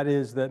 That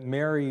is, that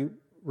Mary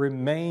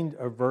remained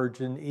a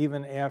virgin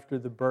even after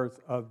the birth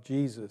of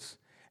Jesus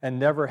and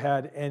never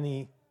had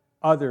any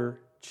other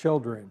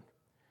children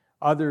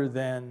other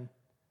than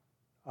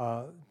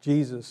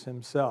Jesus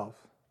himself.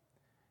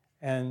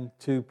 And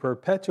to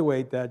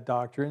perpetuate that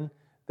doctrine,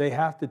 they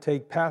have to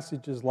take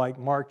passages like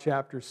Mark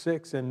chapter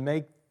 6 and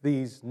make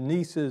these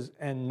nieces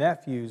and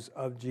nephews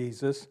of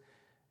Jesus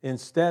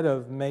instead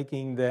of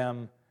making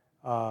them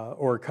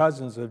or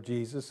cousins of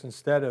Jesus,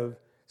 instead of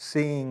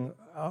seeing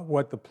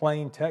what the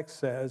plain text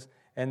says,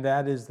 and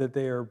that is that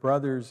they are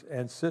brothers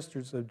and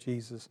sisters of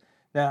Jesus.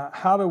 Now,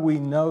 how do we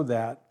know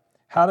that?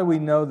 How do we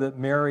know that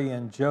Mary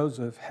and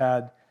Joseph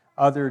had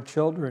other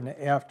children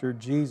after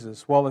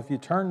Jesus? Well, if you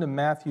turn to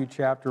Matthew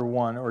chapter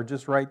 1, or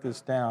just write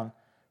this down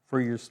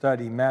for your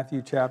study,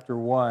 Matthew chapter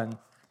 1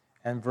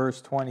 and verse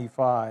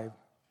 25.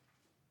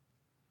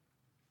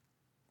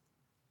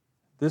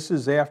 This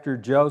is after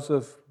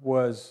Joseph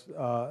was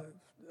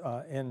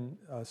in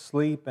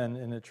sleep and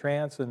in a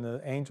trance, and the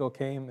angel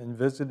came and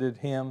visited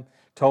him,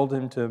 told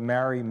him to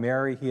marry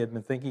Mary. He had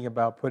been thinking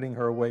about putting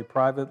her away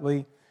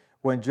privately.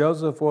 When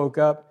Joseph woke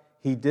up,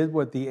 he did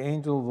what the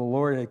angel of the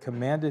Lord had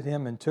commanded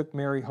him and took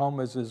Mary home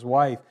as his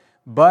wife.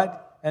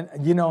 But, and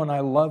I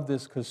love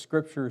this because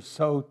Scripture is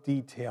so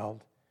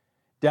detailed,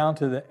 down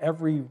to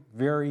every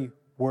very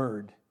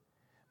word.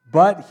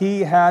 But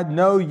he had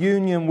no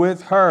union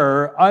with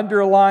her,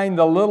 underline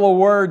the little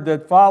word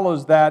that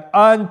follows that,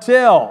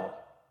 until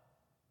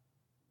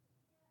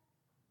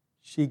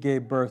she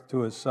gave birth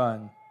to a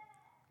son,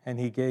 and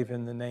he gave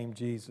him the name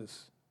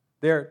Jesus.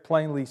 There it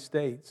plainly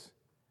states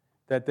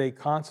that they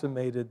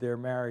consummated their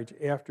marriage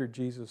after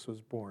Jesus was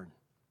born.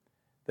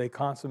 They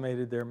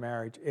consummated their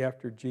marriage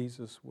after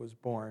Jesus was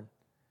born.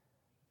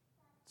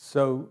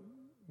 So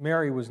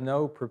Mary was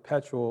no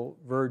perpetual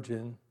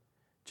virgin.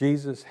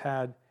 Jesus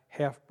had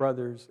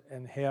half-brothers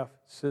and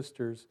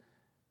half-sisters.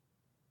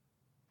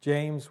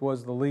 James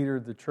was the leader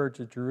of the church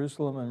at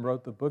Jerusalem and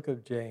wrote the book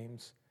of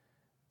James.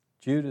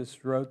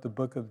 Judas wrote the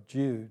book of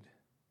Jude.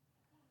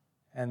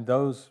 And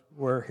those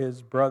were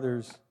his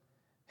brothers,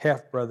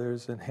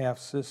 half-brothers and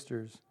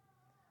half-sisters.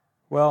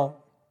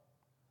 Well,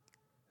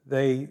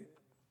 they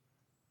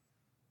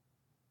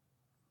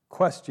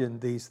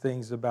questioned these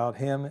things about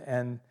him,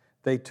 and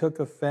they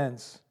took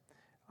offense.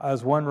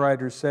 As one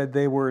writer said,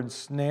 they were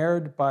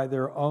ensnared by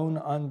their own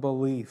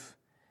unbelief,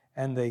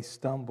 and they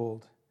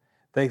stumbled.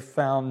 They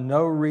found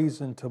no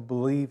reason to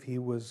believe he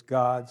was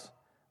God's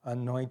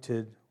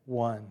anointed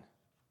one.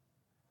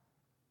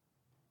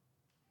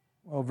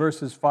 Well,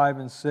 verses 5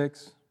 and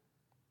 6,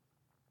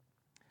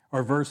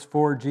 or verse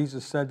 4,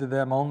 Jesus said to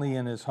them, only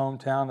in his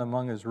hometown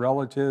among his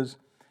relatives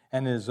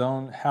and his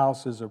own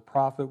house is a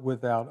prophet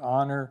without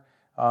honor.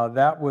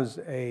 That was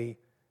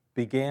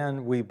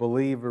we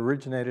believe,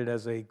 originated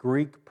as a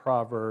Greek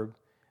proverb,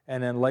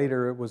 and then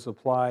later it was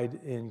applied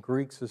in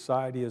Greek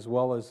society as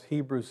well as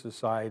Hebrew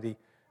society,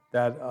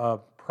 that a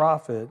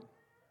prophet,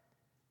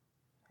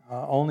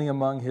 only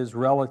among his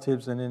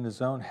relatives and in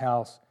his own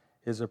house,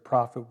 is a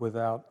prophet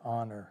without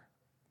honor.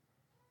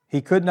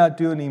 He could not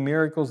do any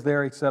miracles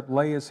there except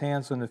lay his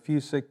hands on a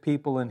few sick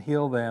people and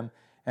heal them,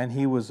 and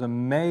he was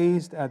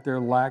amazed at their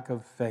lack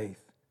of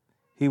faith.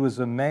 He was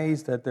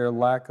amazed at their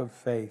lack of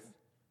faith.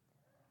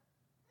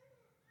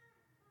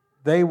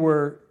 They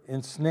were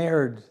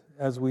ensnared,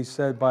 as we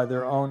said, by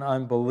their own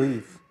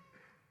unbelief.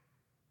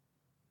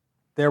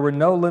 There were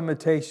no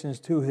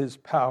limitations to his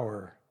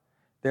power.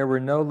 There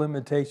were no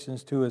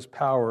limitations to his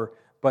power,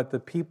 but the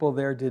people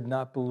there did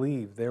not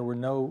believe. There were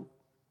no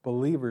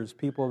believers.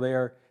 People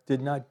there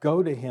did not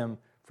go to him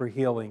for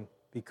healing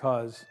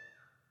because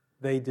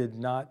they did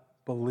not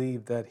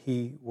believe that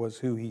he was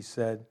who he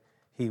said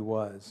he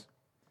was.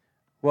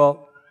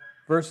 Well,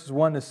 verses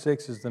 1 to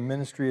 6 is the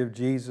ministry of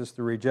Jesus,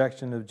 the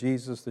rejection of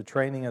Jesus, the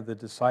training of the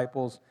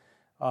disciples.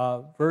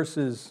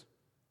 Verses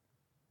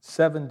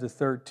 7 to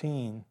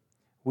 13,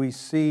 we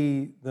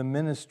see the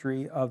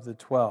ministry of the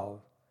 12.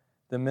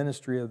 The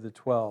ministry of the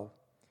 12.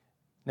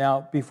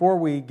 Now, before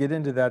we get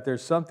into that,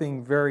 there's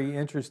something very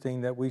interesting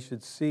that we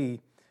should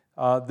see.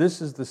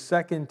 This is the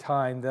second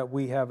time that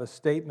we have a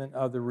statement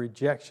of the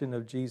rejection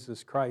of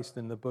Jesus Christ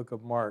in the book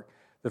of Mark.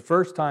 The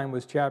first time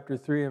was chapter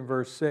 3 and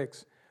verse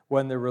 6,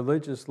 when the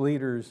religious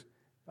leaders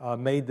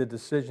made the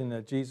decision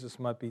that Jesus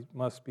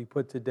must be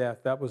put to death.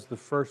 That was the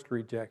first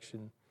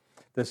rejection.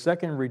 The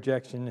second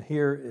rejection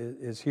here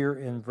is here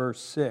in verse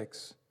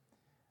 6,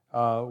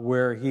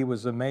 where he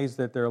was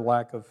amazed at their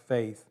lack of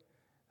faith.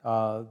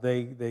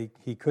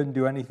 He couldn't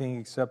do anything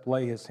except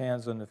lay his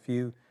hands on a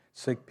few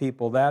sick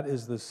people. That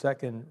is the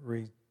second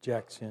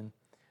rejection.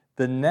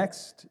 The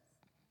next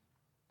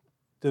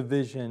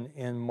division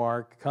in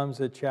Mark comes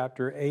at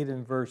chapter 8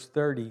 and verse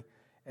 30,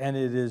 and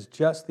it is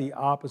just the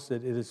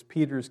opposite. It is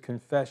Peter's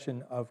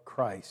confession of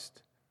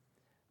Christ.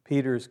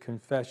 Peter's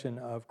confession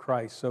of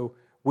Christ. So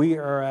we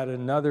are at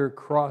another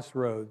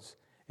crossroads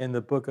in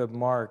the book of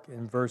Mark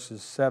in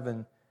verses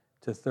 7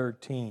 to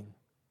 13.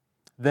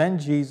 Then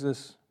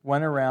Jesus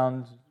went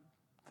around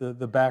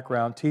the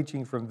background,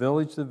 teaching from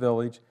village to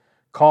village,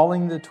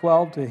 calling the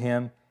 12 to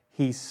him.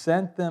 He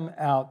sent them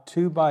out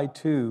 2 by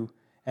 2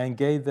 and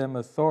gave them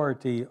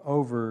authority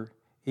over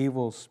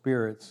evil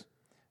spirits.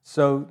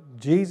 So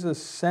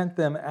Jesus sent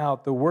them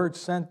out. The word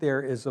sent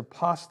there is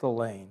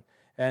apostolane,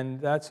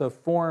 and that's a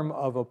form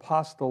of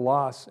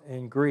apostolos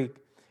in Greek.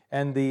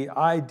 And the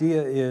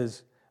idea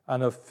is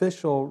an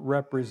official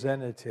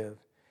representative.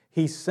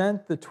 He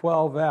sent the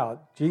 12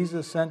 out.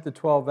 Jesus sent the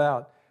 12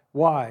 out.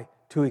 Why?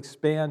 To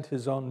expand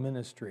his own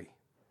ministry.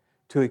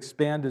 To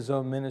expand his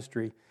own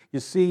ministry. You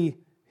see,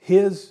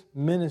 his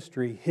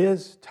ministry,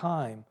 his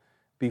time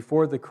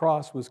before the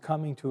cross was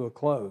coming to a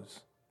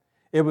close.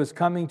 It was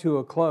coming to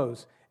a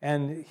close,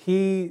 and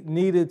he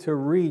needed to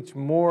reach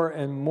more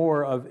and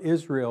more of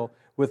Israel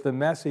with the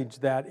message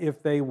that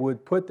if they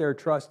would put their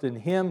trust in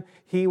him,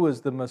 he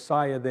was the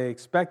Messiah they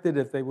expected.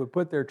 If they would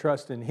put their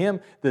trust in him,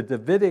 the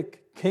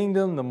Davidic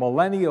kingdom, the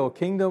millennial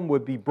kingdom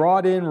would be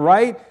brought in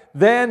right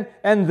then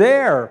and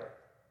there.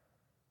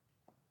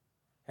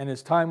 And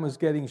his time was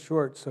getting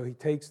short, so he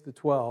takes the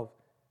 12.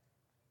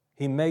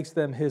 He makes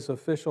them his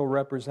official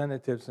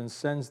representatives and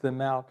sends them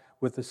out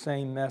with the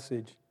same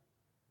message.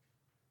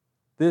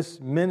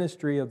 This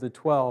ministry of the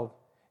 12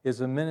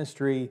 is a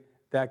ministry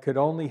that could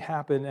only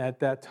happen at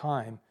that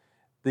time.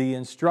 The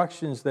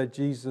instructions that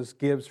Jesus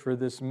gives for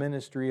this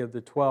ministry of the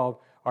 12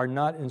 are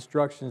not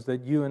instructions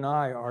that you and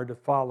I are to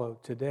follow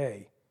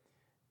today.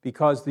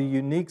 Because the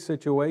unique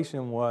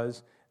situation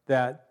was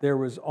that there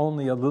was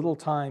only a little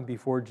time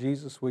before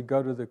Jesus would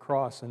go to the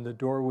cross and the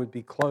door would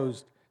be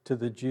closed to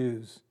the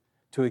Jews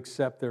to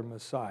accept their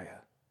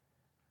Messiah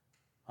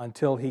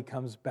until he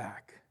comes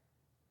back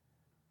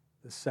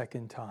the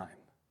second time.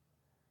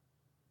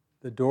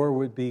 The door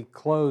would be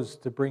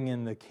closed to bring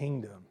in the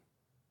kingdom.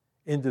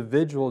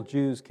 Individual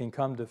Jews can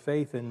come to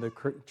faith in the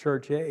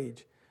church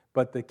age,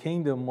 but the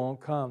kingdom won't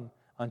come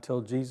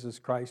until Jesus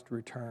Christ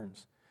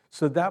returns.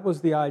 So that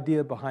was the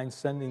idea behind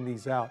sending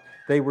these out.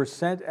 They were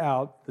sent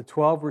out, the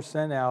 12 were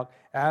sent out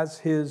as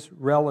his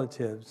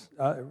relatives,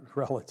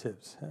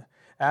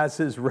 as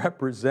his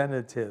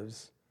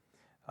representatives.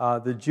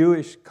 The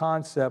Jewish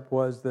concept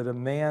was that a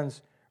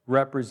man's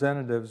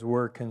representatives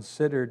were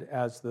considered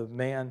as the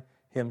man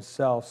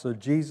himself. So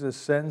Jesus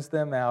sends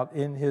them out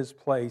in his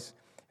place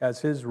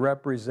as his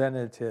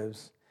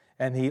representatives,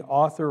 and he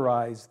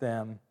authorized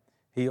them.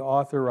 He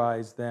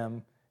authorized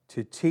them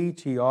to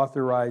teach. He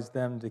authorized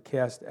them to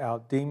cast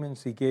out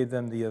demons. He gave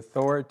them the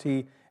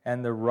authority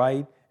and the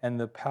right and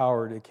the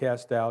power to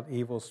cast out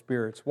evil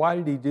spirits. Why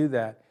did he do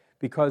that?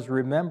 Because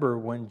remember,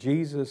 when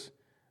Jesus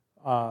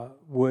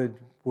would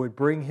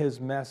bring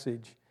his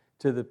message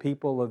to the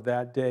people of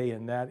that day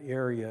in that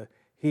area,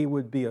 he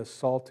would be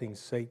assaulting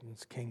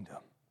Satan's kingdom.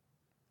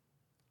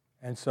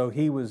 And so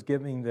he was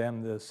giving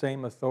them the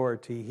same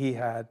authority he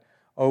had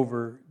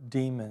over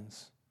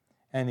demons,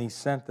 and he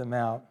sent them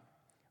out.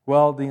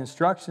 Well, the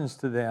instructions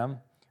to them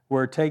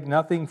were, take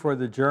nothing for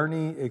the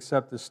journey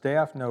except the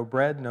staff, no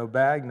bread, no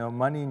bag, no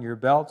money in your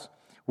belts.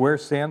 Wear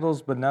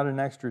sandals, but not an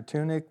extra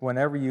tunic.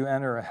 Whenever you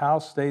enter a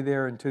house, stay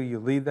there until you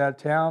leave that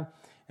town.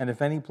 And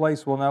if any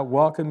place will not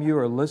welcome you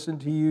or listen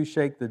to you,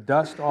 shake the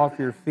dust off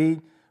your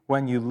feet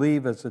when you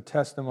leave as a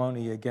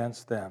testimony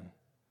against them.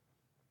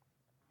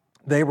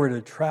 They were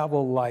to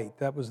travel light.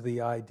 That was the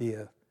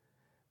idea.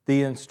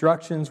 The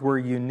instructions were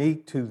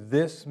unique to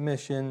this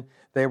mission.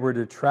 They were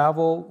to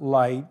travel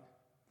light.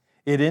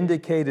 It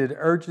indicated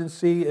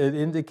urgency. It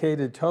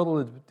indicated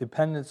total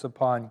dependence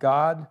upon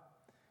God.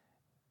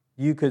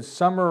 You could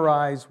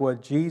summarize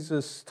what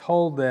Jesus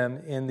told them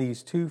in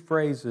these two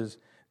phrases.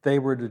 They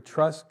were to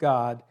trust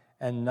God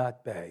and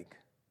not beg.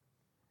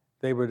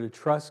 They were to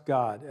trust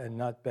God and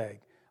not beg.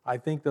 I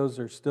think those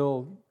are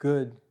still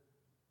good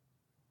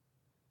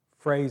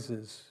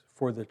phrases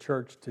for the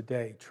church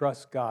today.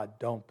 Trust God,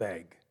 don't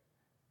beg.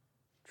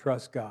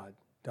 Trust God,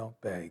 don't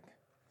beg.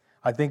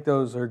 I think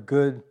those are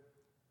good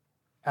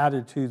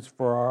attitudes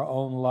for our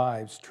own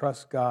lives.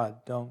 Trust God,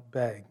 don't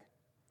beg.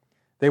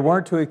 They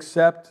weren't to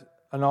accept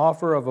an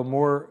offer of a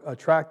more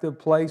attractive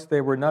place.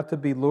 They were not to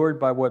be lured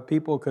by what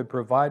people could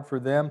provide for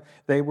them.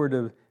 They were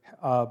to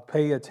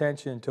pay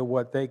attention to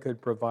what they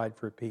could provide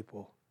for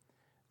people.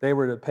 They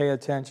were to pay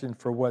attention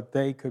for what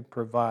they could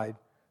provide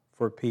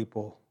for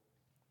people.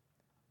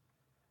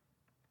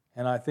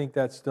 And I think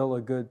that's still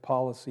a good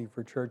policy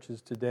for churches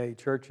today.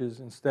 Churches,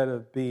 instead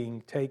of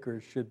being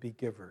takers, should be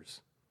givers.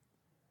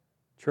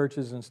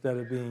 Churches, instead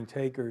of being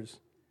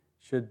takers,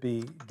 should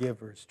be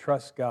givers.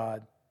 Trust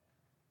God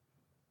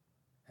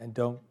and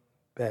don't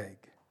beg.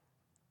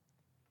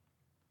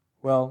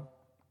 Well,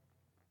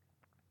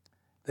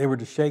 they were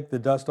to shake the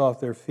dust off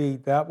their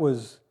feet. That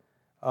was,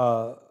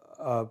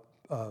 the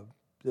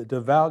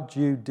devout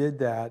Jew did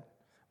that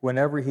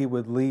whenever he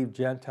would leave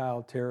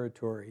Gentile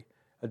territory.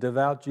 A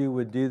devout Jew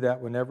would do that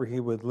whenever he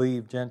would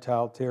leave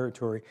Gentile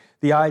territory.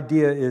 The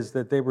idea is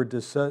that they were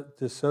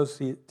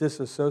disassociating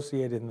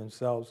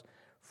themselves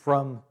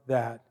from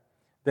that.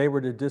 They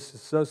were to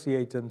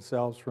disassociate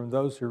themselves from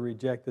those who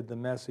rejected the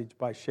message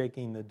by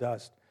shaking the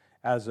dust,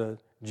 as a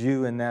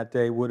Jew in that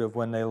day would have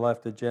when they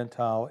left a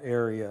Gentile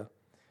area.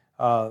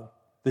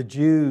 The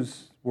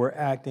Jews were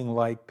acting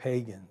like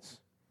pagans.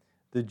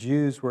 The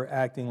Jews were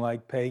acting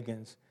like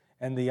pagans.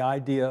 And the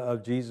idea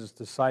of Jesus'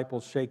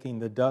 disciples shaking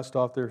the dust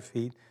off their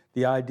feet,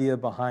 the idea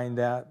behind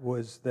that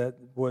was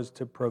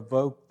to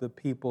provoke the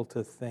people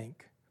to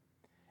think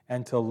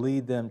and to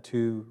lead them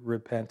to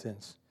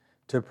repentance.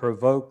 To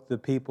provoke the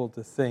people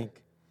to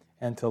think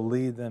and to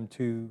lead them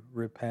to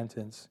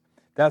repentance.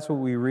 That's what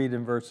we read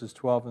in verses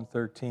 12 and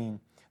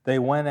 13. They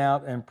went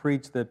out and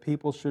preached that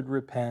people should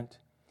repent.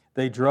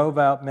 They drove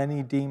out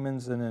many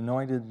demons and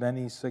anointed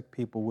many sick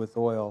people with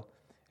oil,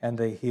 and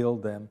they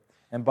healed them.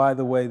 And by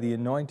the way, the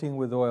anointing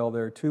with oil,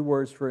 there are two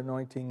words for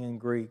anointing in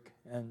Greek,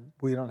 and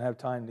we don't have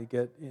time to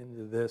get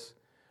into this.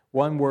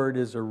 One word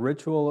is a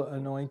ritual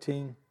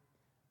anointing.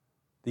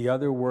 The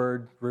other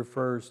word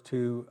refers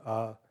to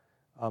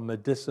a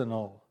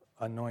medicinal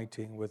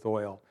anointing with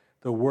oil.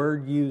 The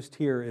word used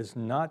here is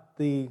not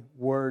the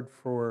word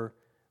for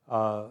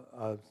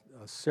a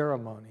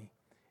ceremony.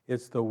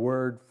 It's the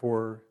word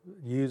for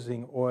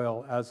using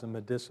oil as a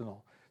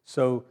medicinal.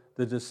 So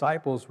the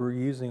disciples were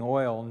using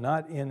oil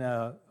not in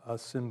a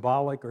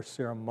symbolic or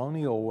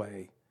ceremonial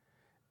way.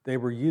 They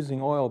were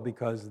using oil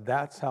because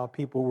that's how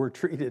people were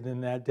treated in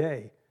that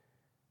day.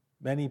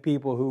 Many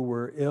people who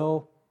were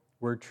ill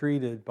were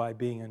treated by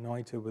being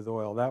anointed with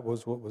oil. That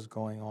was what was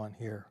going on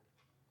here.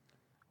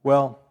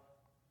 Well,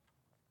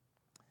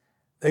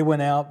 they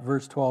went out,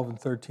 verse 12 and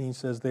 13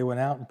 says, they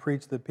went out and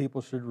preached that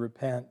people should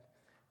repent.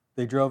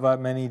 They drove out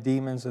many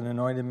demons and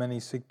anointed many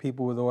sick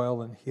people with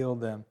oil and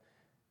healed them.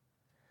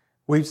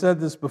 We've said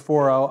this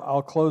before.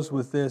 I'll close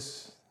with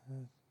this.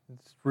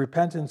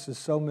 Repentance is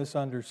so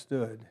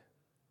misunderstood,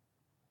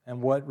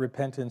 and what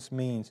repentance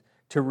means.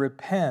 To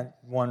repent,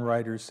 one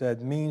writer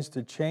said, means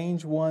to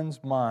change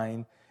one's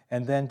mind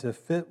and then to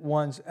fit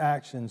one's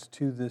actions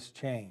to this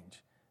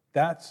change.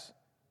 That's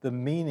the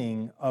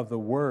meaning of the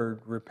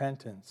word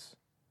repentance.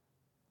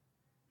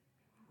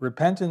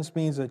 Repentance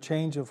means a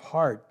change of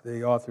heart,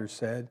 the author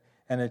said,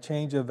 and a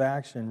change of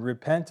action.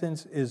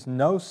 Repentance is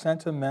no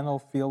sentimental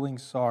feeling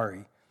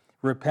sorry.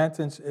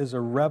 Repentance is a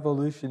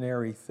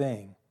revolutionary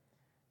thing.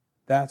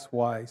 That's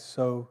why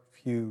so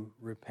few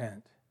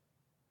repent.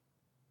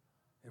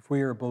 If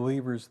we are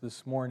believers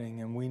this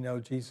morning and we know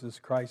Jesus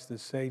Christ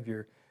as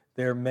Savior,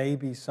 there may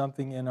be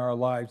something in our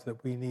lives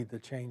that we need to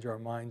change our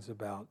minds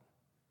about.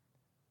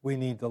 We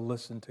need to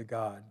listen to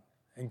God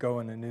and go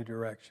in a new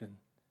direction.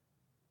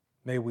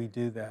 May we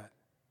do that.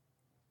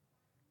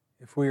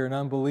 If we are an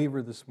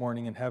unbeliever this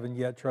morning and haven't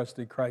yet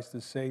trusted Christ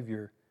as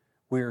Savior,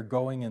 we are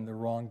going in the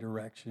wrong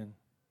direction.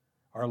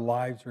 Our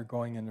lives are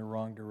going in the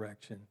wrong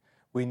direction.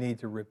 We need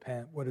to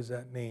repent. What does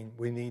that mean?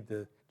 We need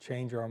to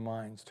change our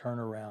minds, turn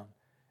around,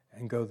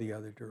 and go the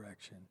other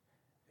direction.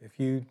 If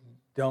you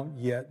don't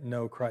yet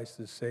know Christ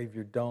as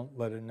Savior, don't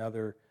let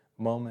another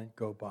moment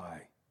go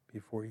by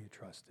before you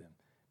trust Him,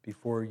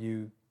 before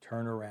you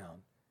turn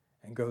around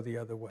and go the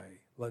other way.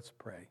 Let's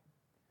pray.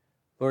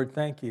 Lord,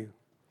 thank you.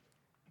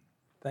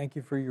 Thank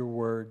you for your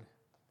word.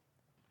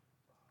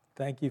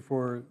 Thank you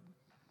for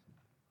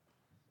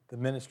the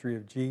ministry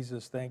of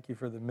Jesus. Thank you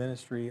for the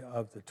ministry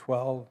of the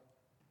 12.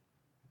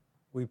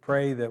 We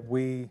pray that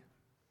we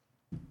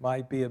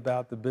might be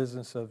about the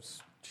business of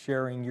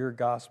sharing your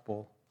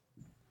gospel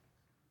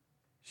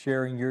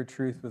sharing your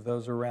truth with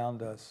those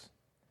around us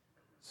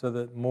so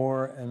that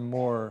more and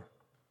more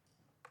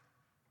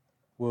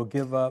will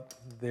give up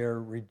their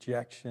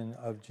rejection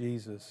of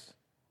Jesus,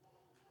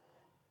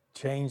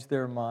 change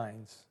their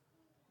minds,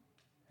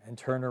 and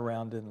turn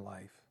around in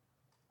life.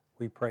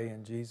 We pray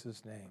in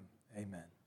Jesus' name. Amen.